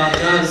what God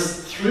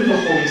does through the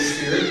Holy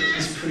Spirit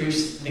is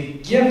produce the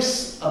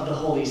gifts of the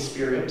Holy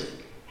Spirit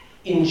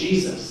in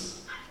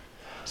Jesus.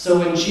 So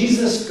when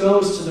Jesus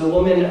goes to the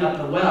woman at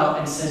the well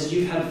and says,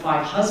 "You've had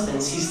 5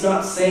 husbands," he's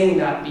not saying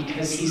that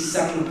because he's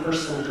second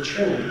person of the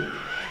Trinity.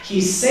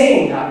 He's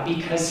saying that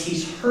because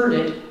he's heard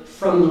it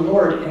from the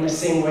Lord in the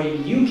same way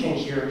you can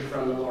hear it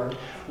from the Lord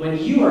when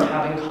you are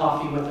having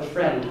coffee with a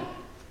friend.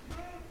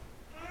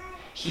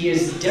 He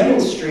is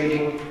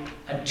demonstrating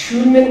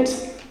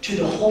attunement to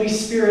the Holy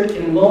Spirit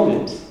in the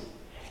moment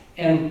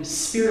and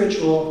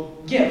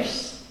spiritual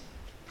gifts,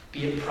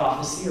 be it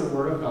prophecy or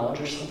word of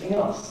knowledge or something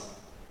else.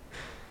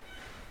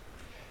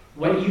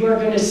 What you are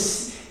going to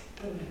see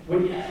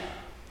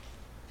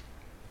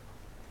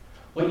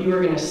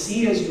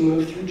as you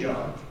move through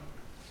John,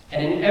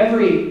 and in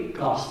every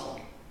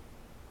gospel,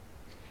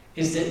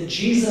 is that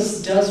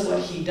Jesus does what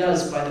he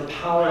does by the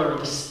power of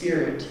the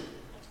Spirit,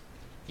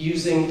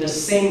 using the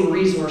same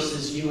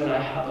resources you and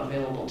I have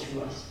available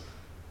to us.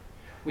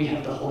 We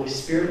have the Holy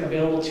Spirit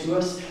available to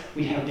us.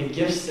 We have the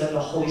gifts that the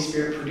Holy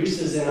Spirit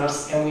produces in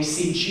us, and we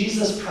see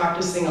Jesus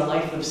practicing a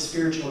life of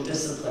spiritual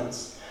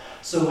disciplines.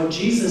 So what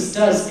Jesus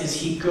does is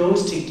he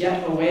goes to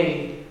get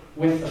away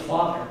with the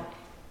Father.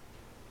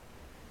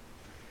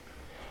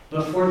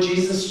 Before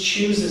Jesus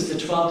chooses the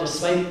 12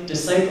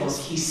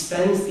 disciples, he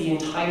spends the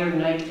entire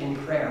night in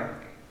prayer.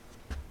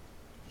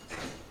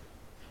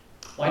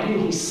 Why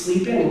didn't he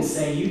sleep in and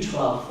say, "You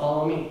 12,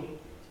 follow me"?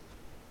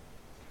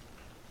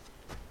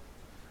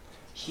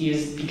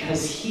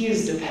 Because he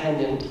is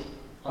dependent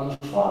on the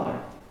Father.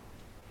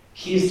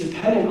 He is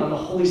dependent on the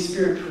Holy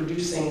Spirit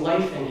producing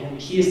life in him.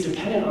 He is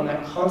dependent on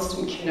that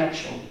constant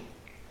connection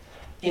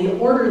in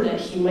order that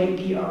he might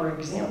be our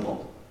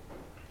example.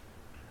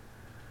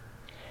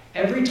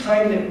 Every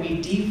time that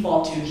we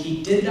default to,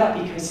 he did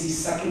that because he's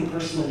second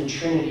person of the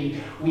Trinity,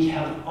 we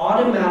have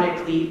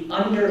automatically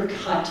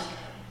undercut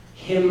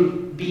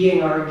him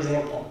being our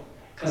example,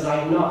 because I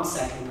am not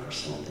second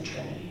person of the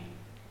Trinity.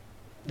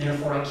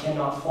 Therefore, I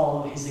cannot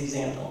follow his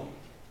example.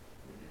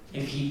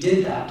 If he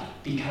did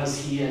that, because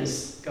he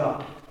is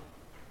God.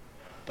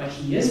 But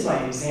he is my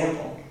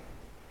example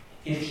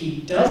if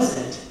he does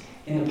it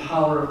in the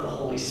power of the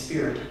Holy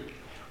Spirit,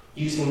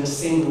 using the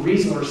same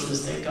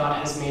resources that God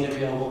has made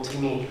available to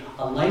me.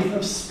 A life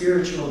of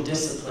spiritual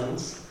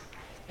disciplines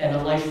and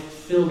a life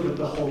filled with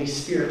the Holy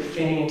Spirit,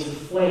 fanning into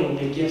flame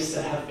the gifts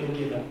that have been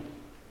given.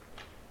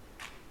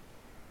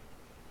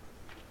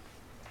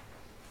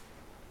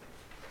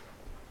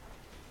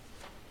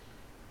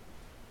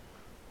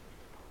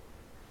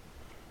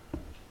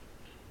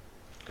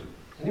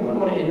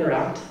 Anyone want to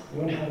interact?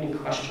 Anyone have any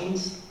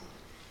questions?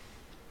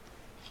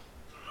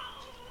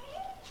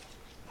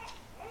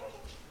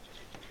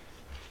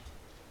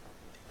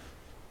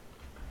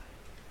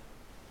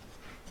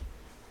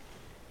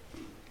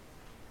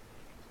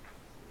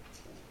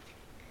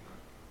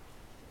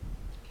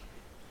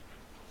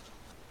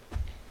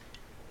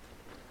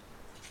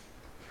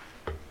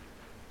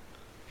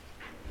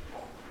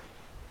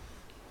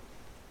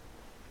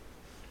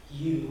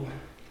 you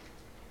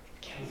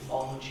can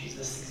follow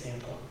Jesus'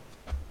 example.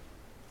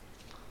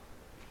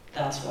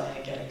 That's why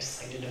I get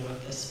excited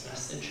about this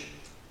message.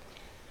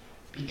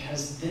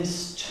 Because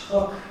this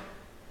took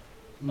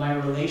my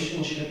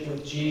relationship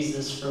with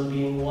Jesus from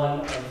being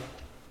one of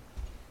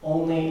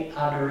only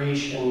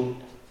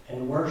adoration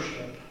and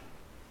worship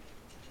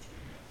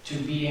to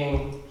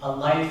being a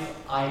life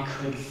I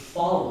could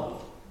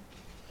follow,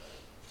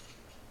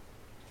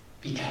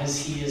 because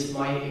he is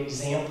my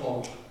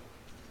example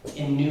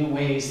in new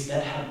ways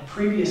that have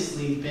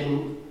previously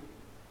been,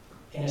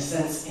 in a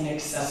sense,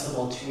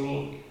 inaccessible to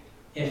me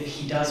if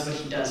he does what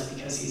he does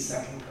because he's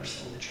second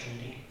person of the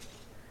Trinity.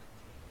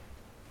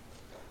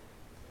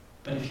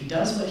 But if he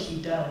does what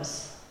he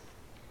does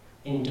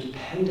in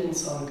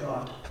dependence on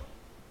God,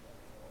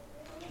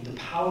 in the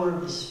power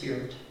of the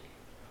Spirit,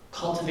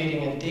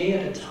 cultivating a day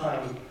at a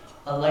time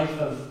a life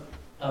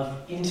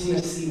of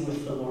intimacy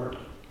with the Lord,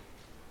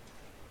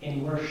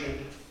 in worship,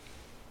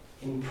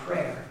 in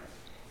prayer,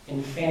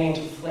 in fanning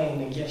to flame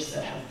the gifts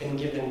that have been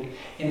given,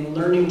 in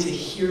learning to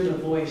hear the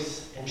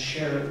voice and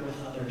share it with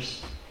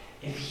others.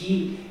 If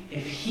he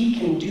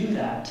can do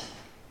that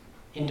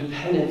in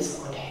dependence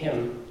on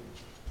him,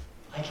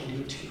 I can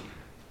do it too.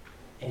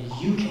 And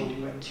you can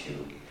do it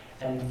too.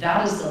 And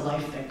that is the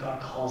life that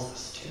God calls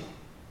us to.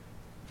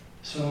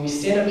 So when we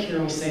stand up here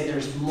and we say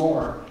there's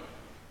more,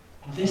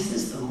 this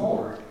is the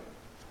more.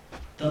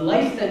 The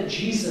life that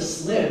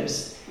Jesus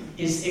lives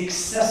is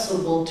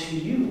accessible to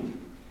you,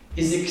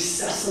 is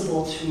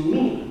accessible to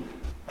me.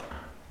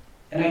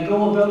 And I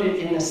go about it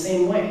in the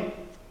same way.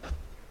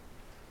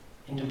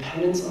 In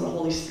dependence on the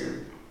Holy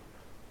Spirit.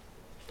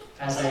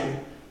 As I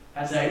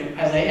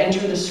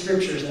enter the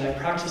scriptures and I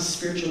practice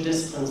spiritual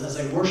disciplines, as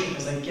I worship,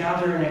 as I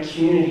gather in a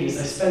community, as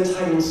I spend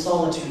time in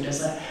solitude,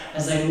 as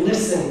I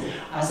listen,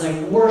 as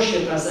I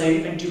worship, as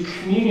I do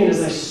communion,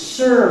 as I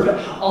serve,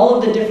 all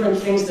of the different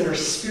things that are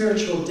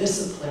spiritual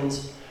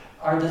disciplines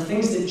are the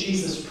things that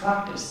Jesus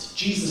practiced.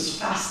 Jesus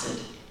fasted.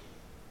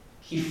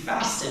 He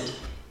fasted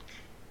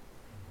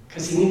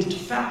because he needed to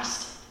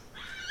fast,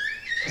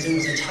 because it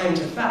was a time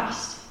to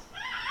fast.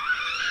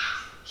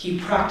 He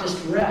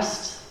practiced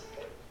rest.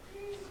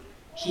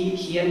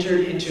 He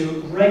entered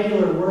into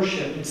regular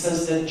worship. It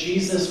says that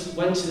Jesus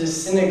went to the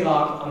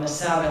synagogue on the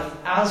Sabbath,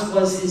 as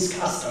was his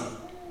custom.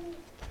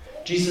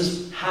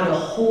 Jesus had a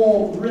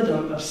whole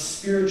rhythm of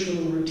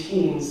spiritual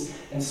routines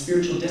and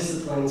spiritual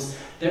disciplines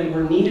that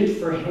were needed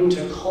for him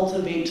to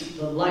cultivate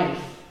the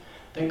life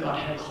that God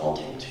had called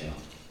him to.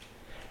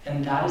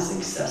 And that is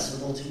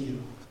accessible to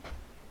you.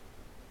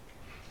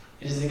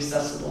 It is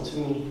accessible to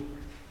me.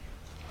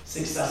 It's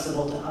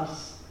accessible to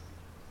us.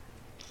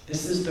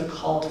 This is the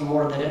call to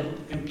more, that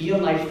it be a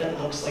life that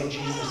looks like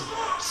Jesus.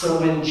 So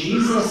when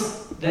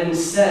Jesus then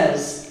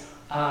says,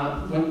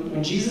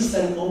 when Jesus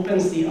then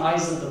opens the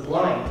eyes of the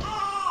blind,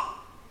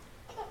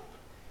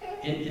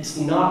 it's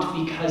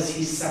not because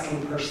he's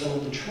second person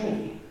of the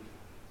Trinity.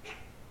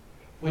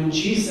 When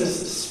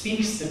Jesus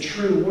speaks the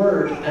true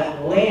word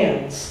that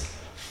lands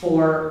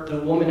for the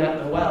woman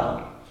at the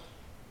well,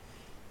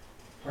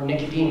 or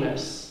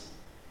Nicodemus,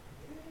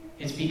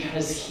 it's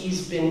because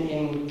he's been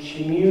in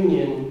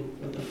communion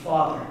with the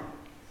Father,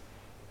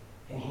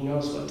 and he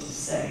knows what to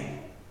say,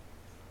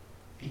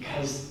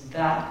 because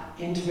that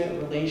intimate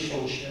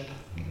relationship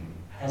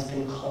has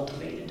been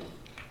cultivated.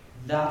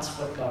 That's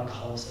what God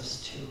calls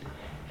us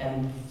to,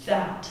 and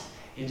that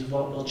is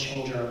what will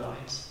change our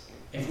lives.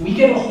 If we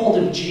get a hold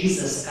of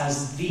Jesus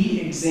as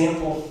the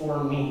example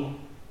for me,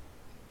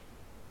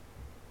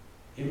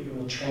 it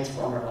will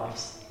transform our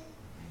lives.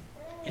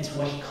 It's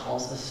what he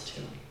calls us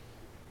to.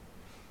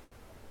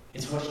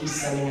 It's what he's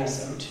sending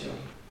us out to.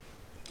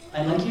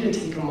 I'd like you to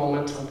take a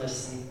moment to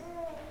listen.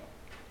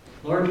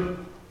 Lord,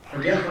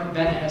 forget what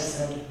Ben has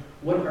said.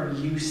 What are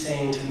you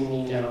saying to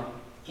me now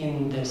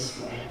in this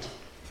moment?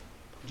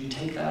 Would you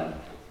take that?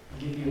 I'll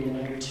give you a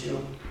minute or two.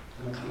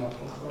 I'm going to come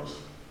up and close.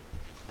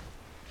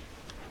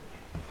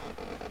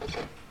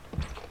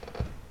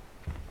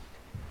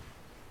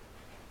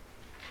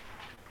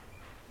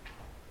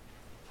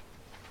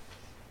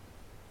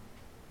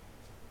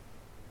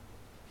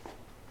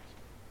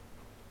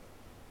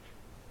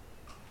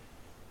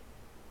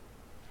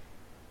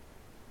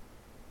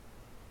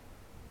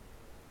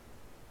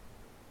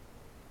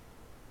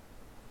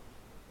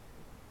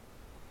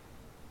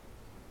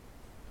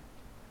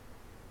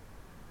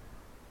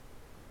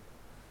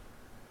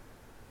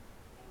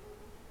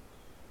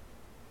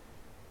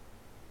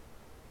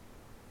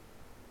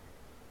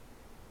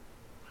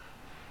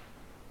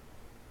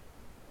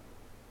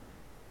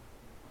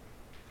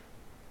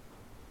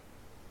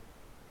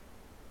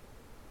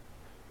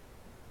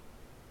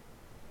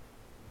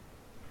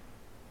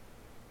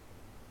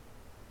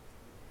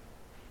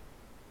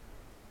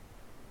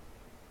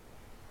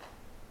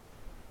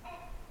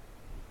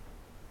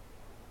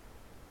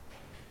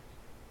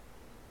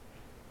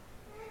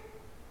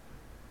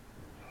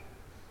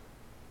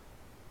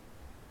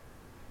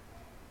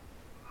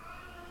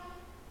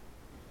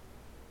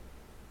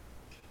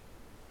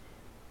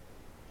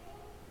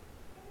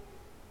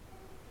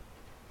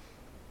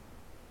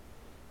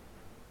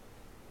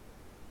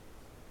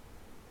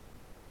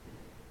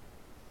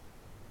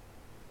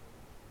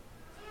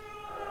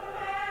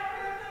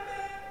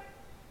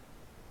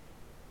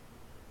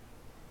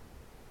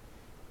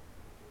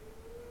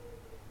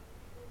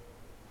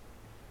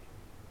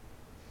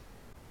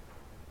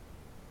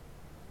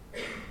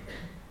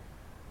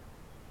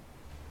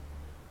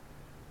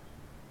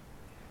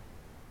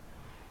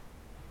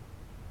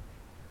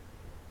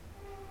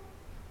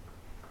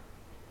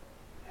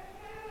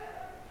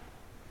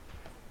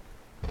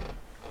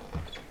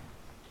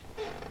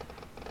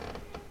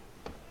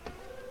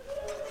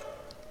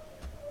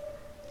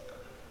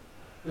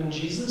 when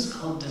Jesus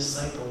called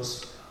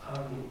disciples,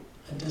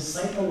 a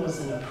disciple was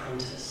an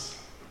apprentice.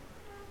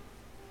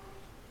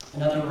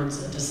 In other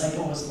words, a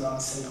disciple was not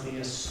simply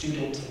a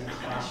student in a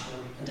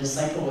classroom. A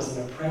disciple was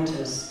an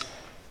apprentice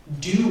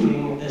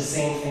doing the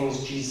same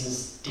things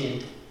Jesus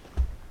did.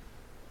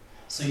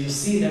 So you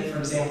see that, for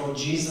example,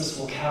 Jesus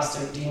will cast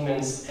out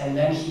demons, and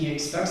then he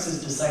expects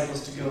his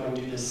disciples to go and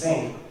do the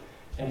same.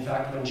 In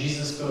fact, when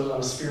Jesus goes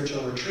on a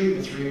spiritual retreat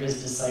with 3 of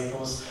his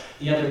disciples,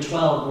 the other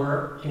 12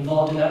 were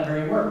involved in that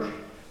very work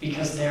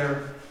because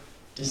they're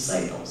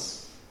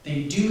disciples.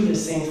 They do the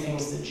same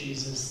things that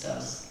Jesus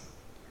does.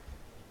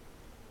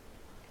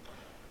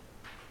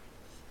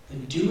 The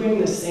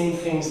doing the same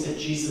things that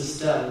Jesus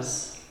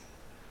does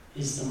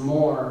is the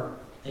more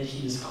that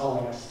he is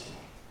calling us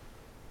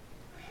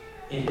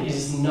to. It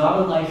is not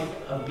a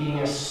life of being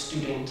a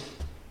student.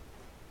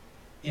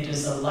 It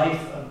is a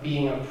life of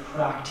being a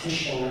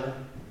practitioner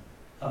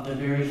of the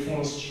very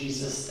things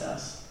Jesus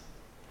does.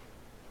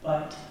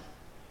 But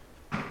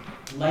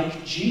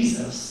like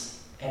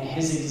Jesus and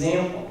his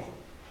example,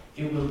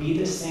 it will be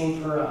the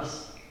same for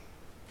us.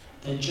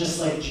 That just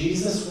like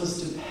Jesus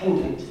was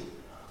dependent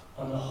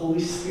on the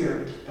Holy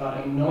Spirit,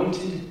 God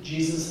anointed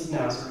Jesus of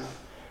Nazareth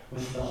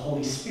with the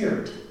Holy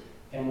Spirit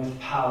and with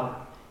power.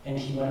 And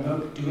he went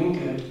about doing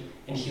good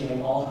and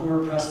healing all who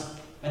were oppressed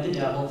by the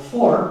devil,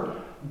 for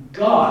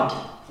God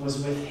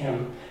was with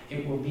him.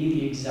 It will be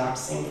the exact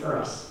same for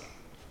us.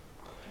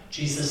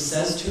 Jesus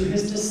says to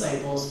his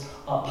disciples,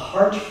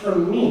 apart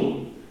from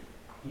me,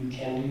 you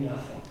can do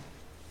nothing.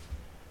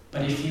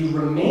 But if you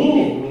remain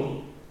in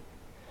me,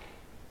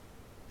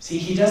 see,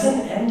 he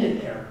doesn't end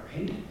it there,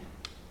 right?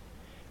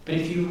 But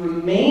if you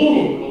remain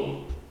in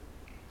me,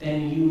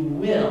 then you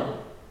will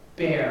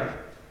bear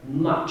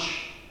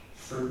much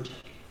fruit.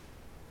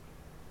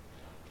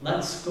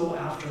 Let's go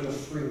after the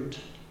fruit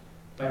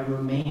by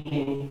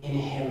remaining in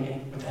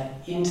him, with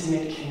that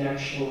intimate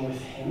connection with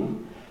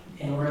him,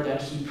 in order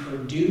that he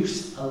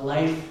produce a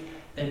life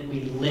that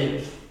we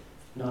live,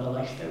 not a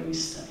life that we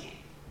study.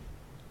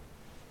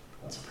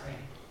 Let's pray.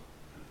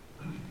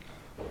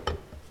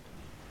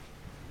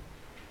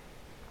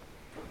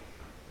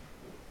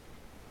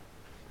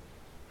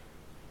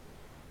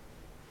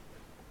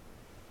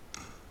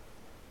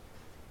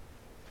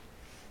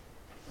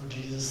 Lord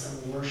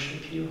Jesus, I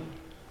worship you.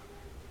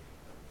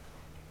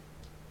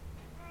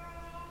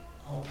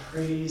 All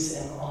praise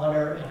and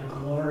honor and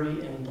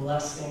glory and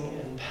blessing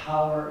and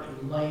power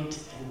and might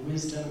and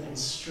wisdom and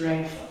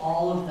strength,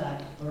 all of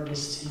that, Lord,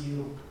 is to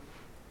you.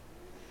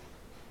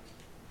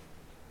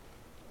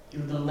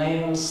 You're the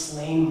Lamb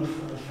slain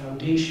before the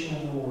foundation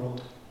of the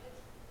world.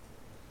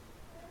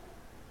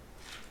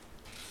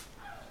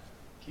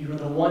 You are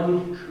the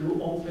one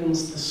who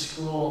opens the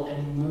scroll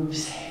and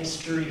moves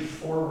history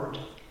forward.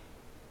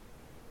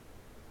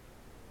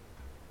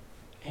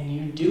 And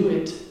you do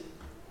it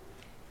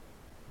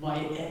by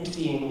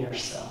emptying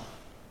yourself.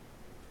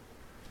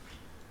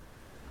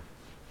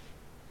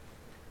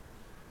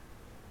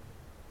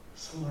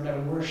 So Lord, I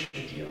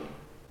worship you.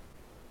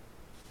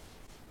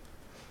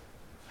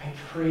 I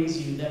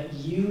praise you that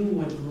you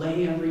would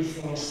lay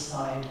everything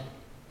aside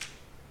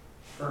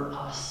for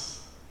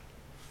us,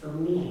 for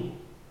me,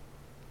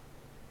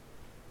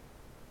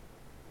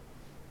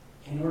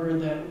 in order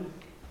that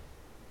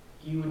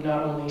you would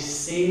not only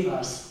save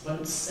us,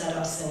 but set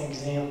us an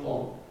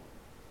example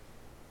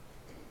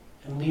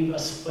and leave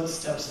us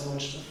footsteps in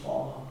which to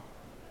follow.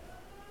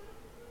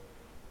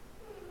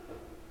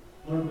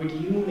 Lord, would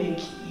you make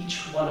each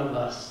one of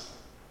us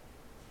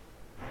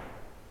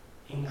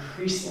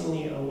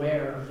increasingly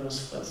aware of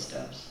those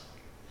footsteps,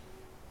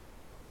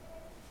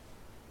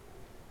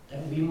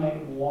 that we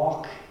might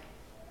walk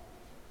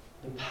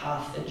the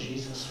path that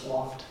Jesus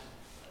walked,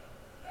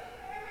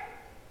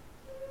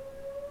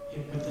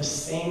 with the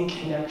same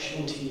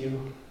connection to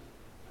you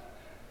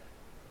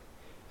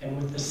and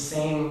with the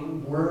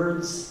same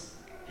words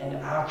and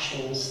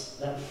actions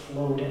that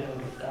flowed out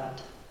of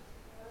that.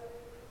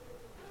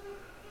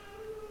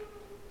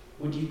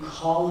 Would you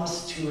call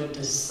us to a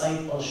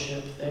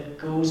discipleship that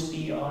goes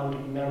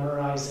beyond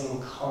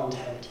memorizing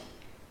content,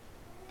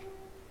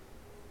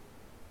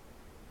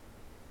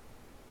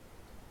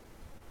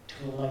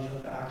 to a life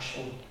of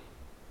action?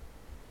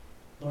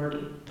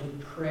 Lord,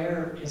 the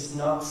prayer is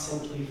not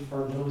simply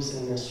for those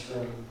in this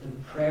room. The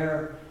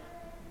prayer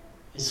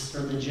is for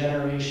the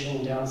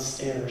generation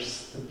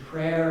downstairs. The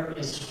prayer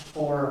is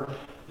for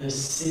the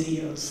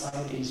city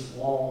outside these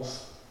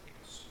walls.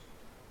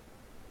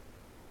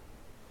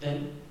 That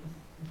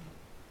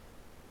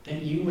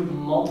you would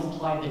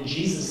multiply the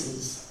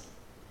Jesuses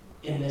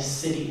in this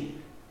city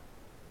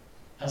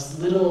as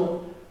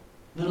little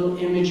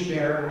image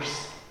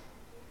bearers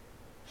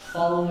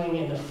following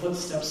in the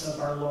footsteps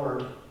of our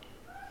Lord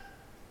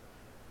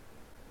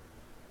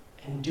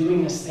and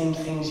doing the same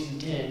things you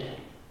did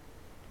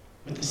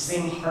with the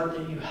same heart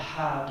that you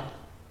had,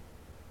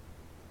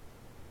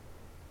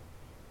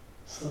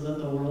 so that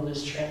the world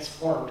is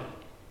transformed,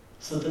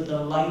 so that the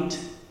light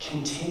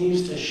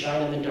continues to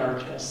shine in the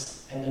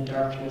darkness and the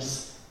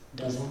darkness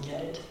doesn't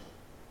get it.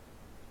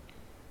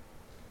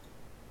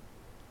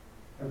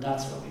 Lord,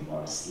 that's what we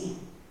want to see.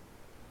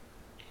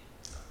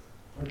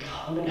 Lord,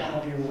 come and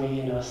have your way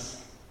in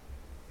us,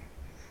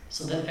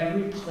 so that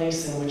every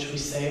place in which we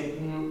say,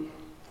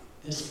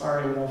 this far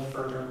and no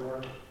further,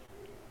 Lord,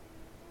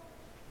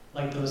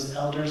 like those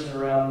elders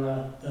around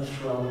the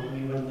throne,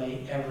 we would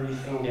lay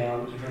everything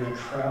down, even the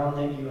crown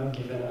that you have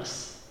given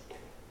us,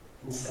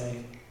 and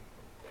say,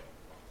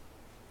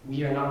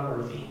 we are not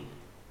worthy.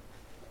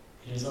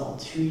 It is all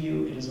to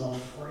you, it is all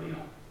for you.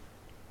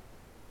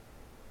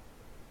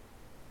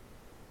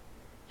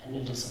 And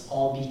it is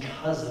all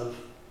because of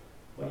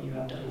what you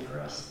have done for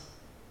us.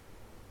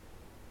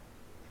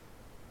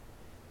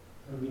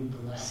 Lord, we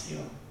bless you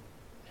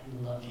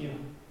and love you.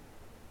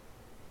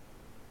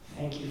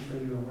 Thank you for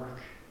your work.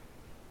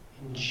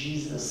 In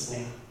Jesus'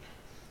 name,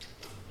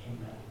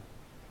 amen.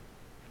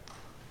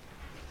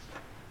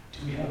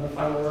 Do we have a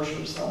final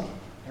worship song?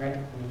 All right,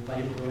 we'll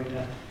invite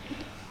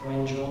Roy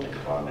and Joel to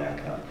come on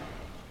back up.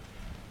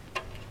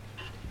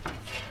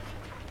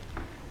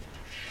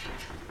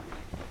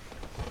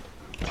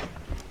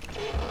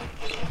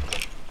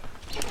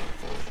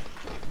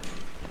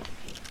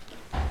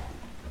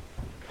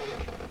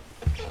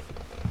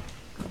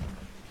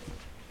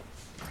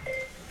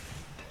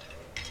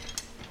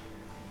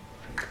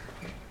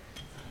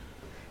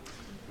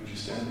 Would you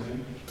stand with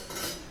me?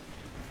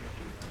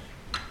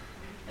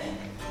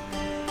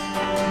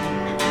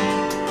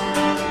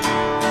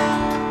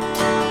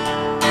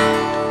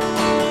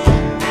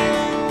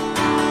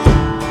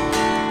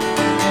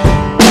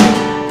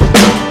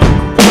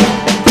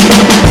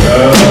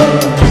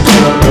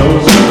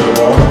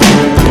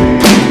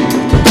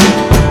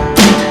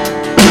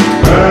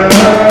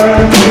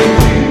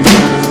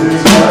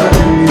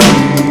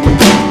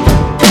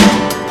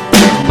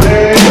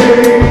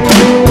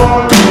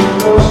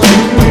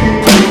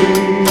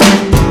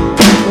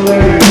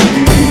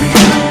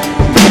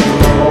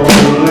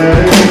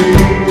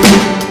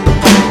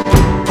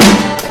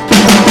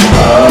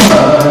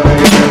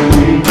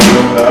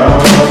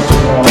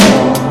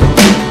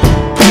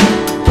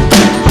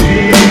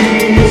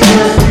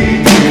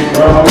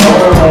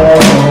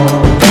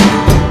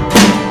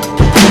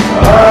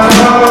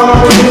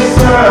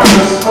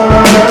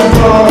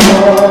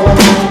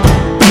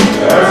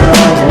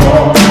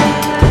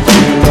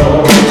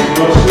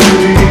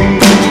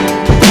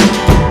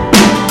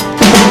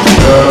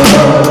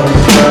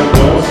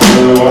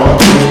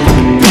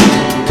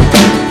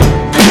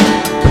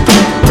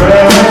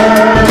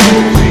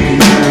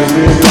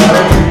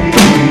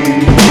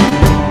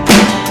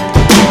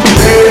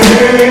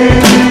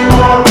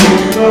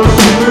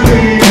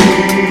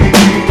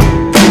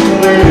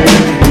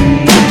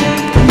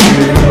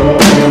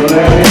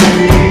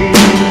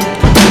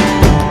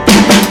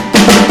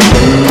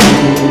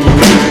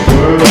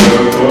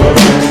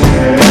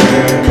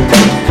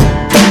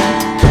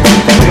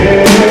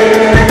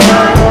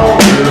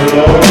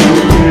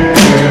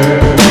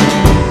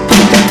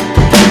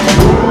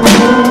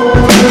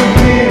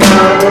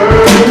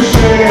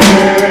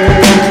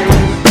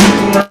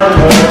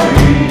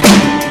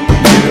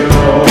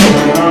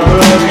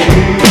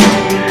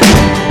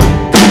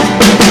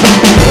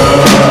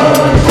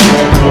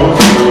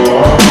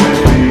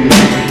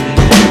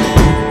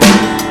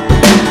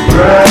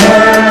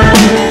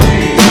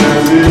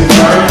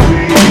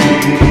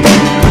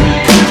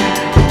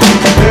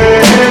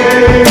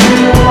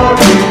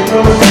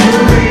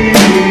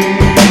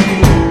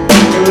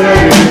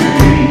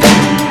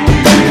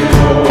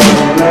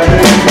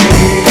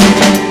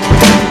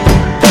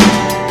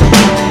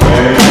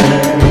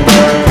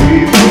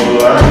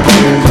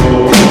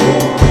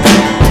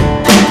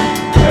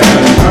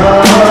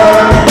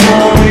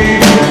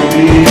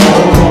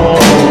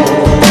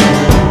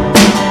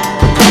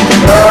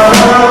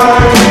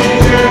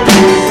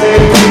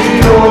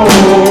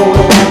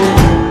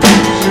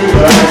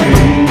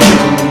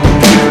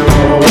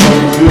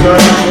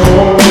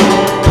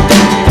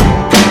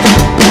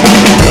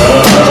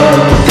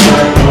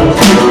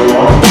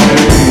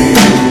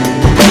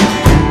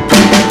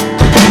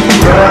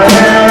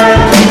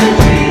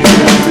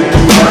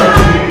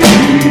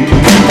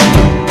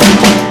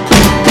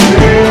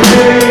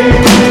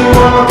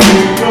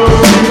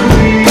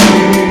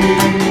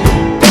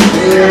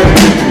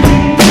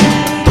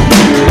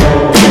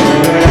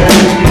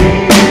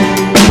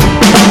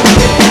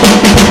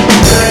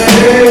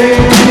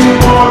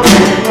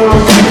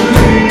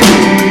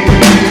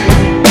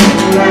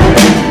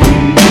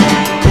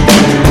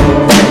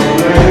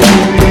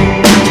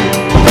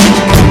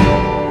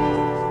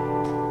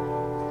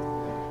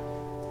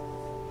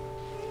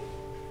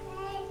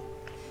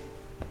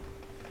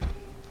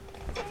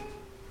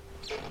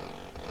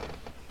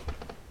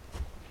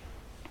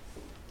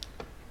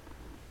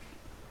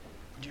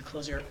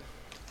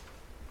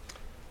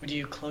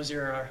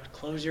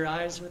 Close your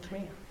eyes with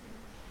me?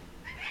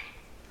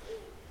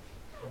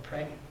 We'll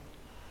pray.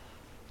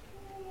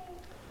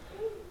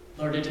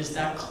 Lord, it is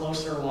that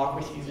closer walk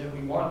with you that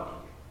we want.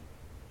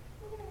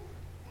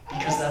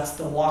 Because that's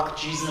the walk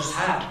Jesus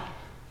had.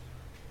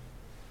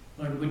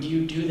 Lord, would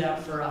you do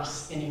that for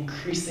us in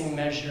increasing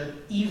measure,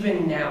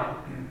 even now,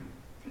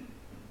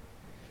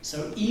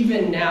 So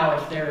even now,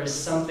 if there is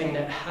something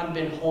that had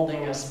been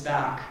holding us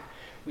back,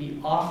 we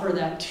offer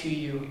that to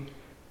you.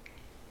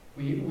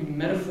 We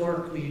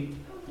metaphorically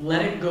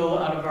let it go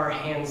out of our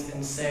hands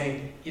and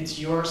say, it's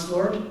yours,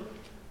 Lord.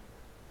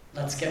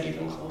 Let's get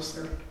even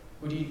closer.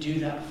 Would you do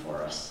that for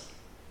us?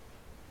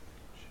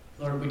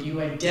 Lord, would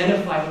you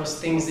identify those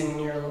things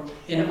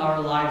in our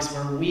lives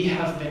where we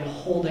have been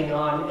holding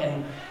on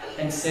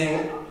and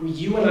saying,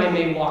 you and I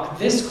may walk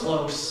this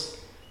close,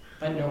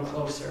 but no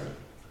closer.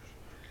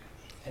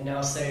 And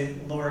now say,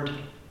 Lord,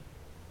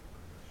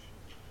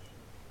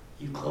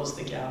 you close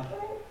the gap.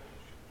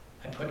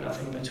 I put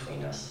nothing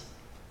between us.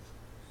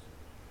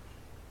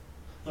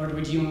 Lord,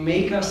 would you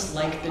make us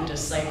like the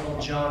disciple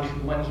John,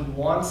 who when he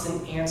wants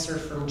an answer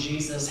from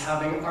Jesus,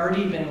 having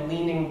already been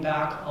leaning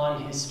back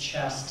on his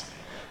chest,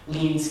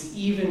 leans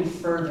even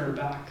further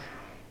back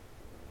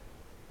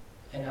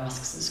and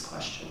asks this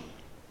question.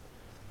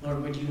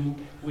 Lord, would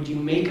you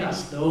make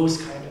us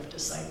those kind of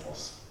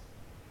disciples?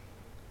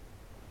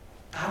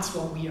 That's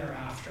what we are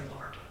after,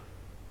 Lord.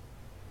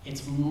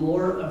 It's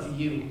more of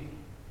you.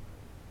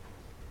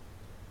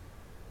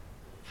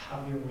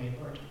 Have your way,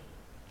 Lord.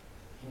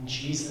 In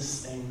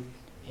Jesus' name,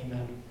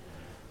 amen.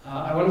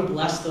 I want to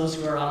bless those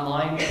who are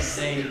online and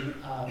say,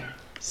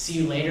 see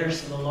you later.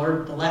 So the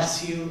Lord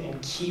bless you and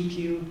keep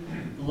you.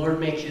 The Lord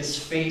make his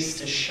face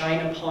to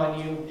shine upon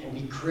you and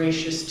be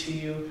gracious to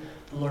you.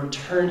 The Lord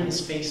turn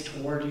his face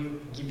toward you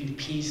and give you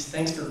peace.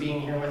 Thanks for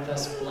being here with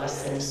us.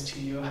 Blessings to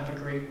you. Have a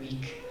great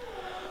week.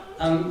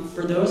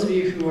 For those of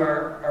you who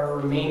are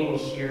remaining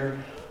here,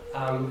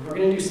 we're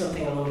going to do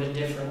something a little bit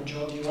different.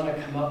 Joel, do you want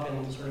to come up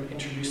and sort of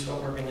introduce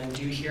what we're going to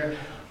do here?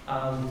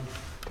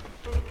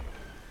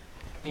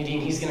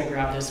 Nadine, he's going to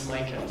grab this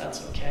mic if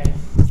that's okay.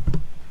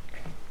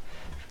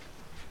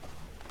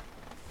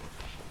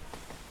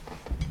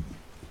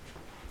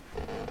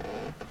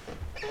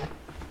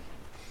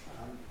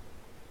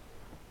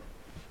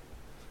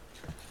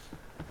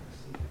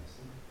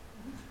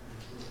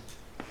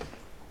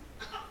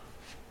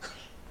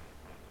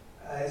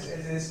 As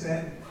it's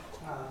been,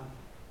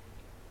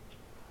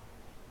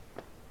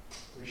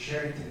 we're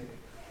sharing today.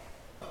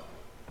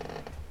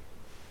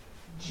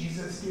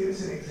 Jesus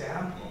gives an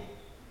example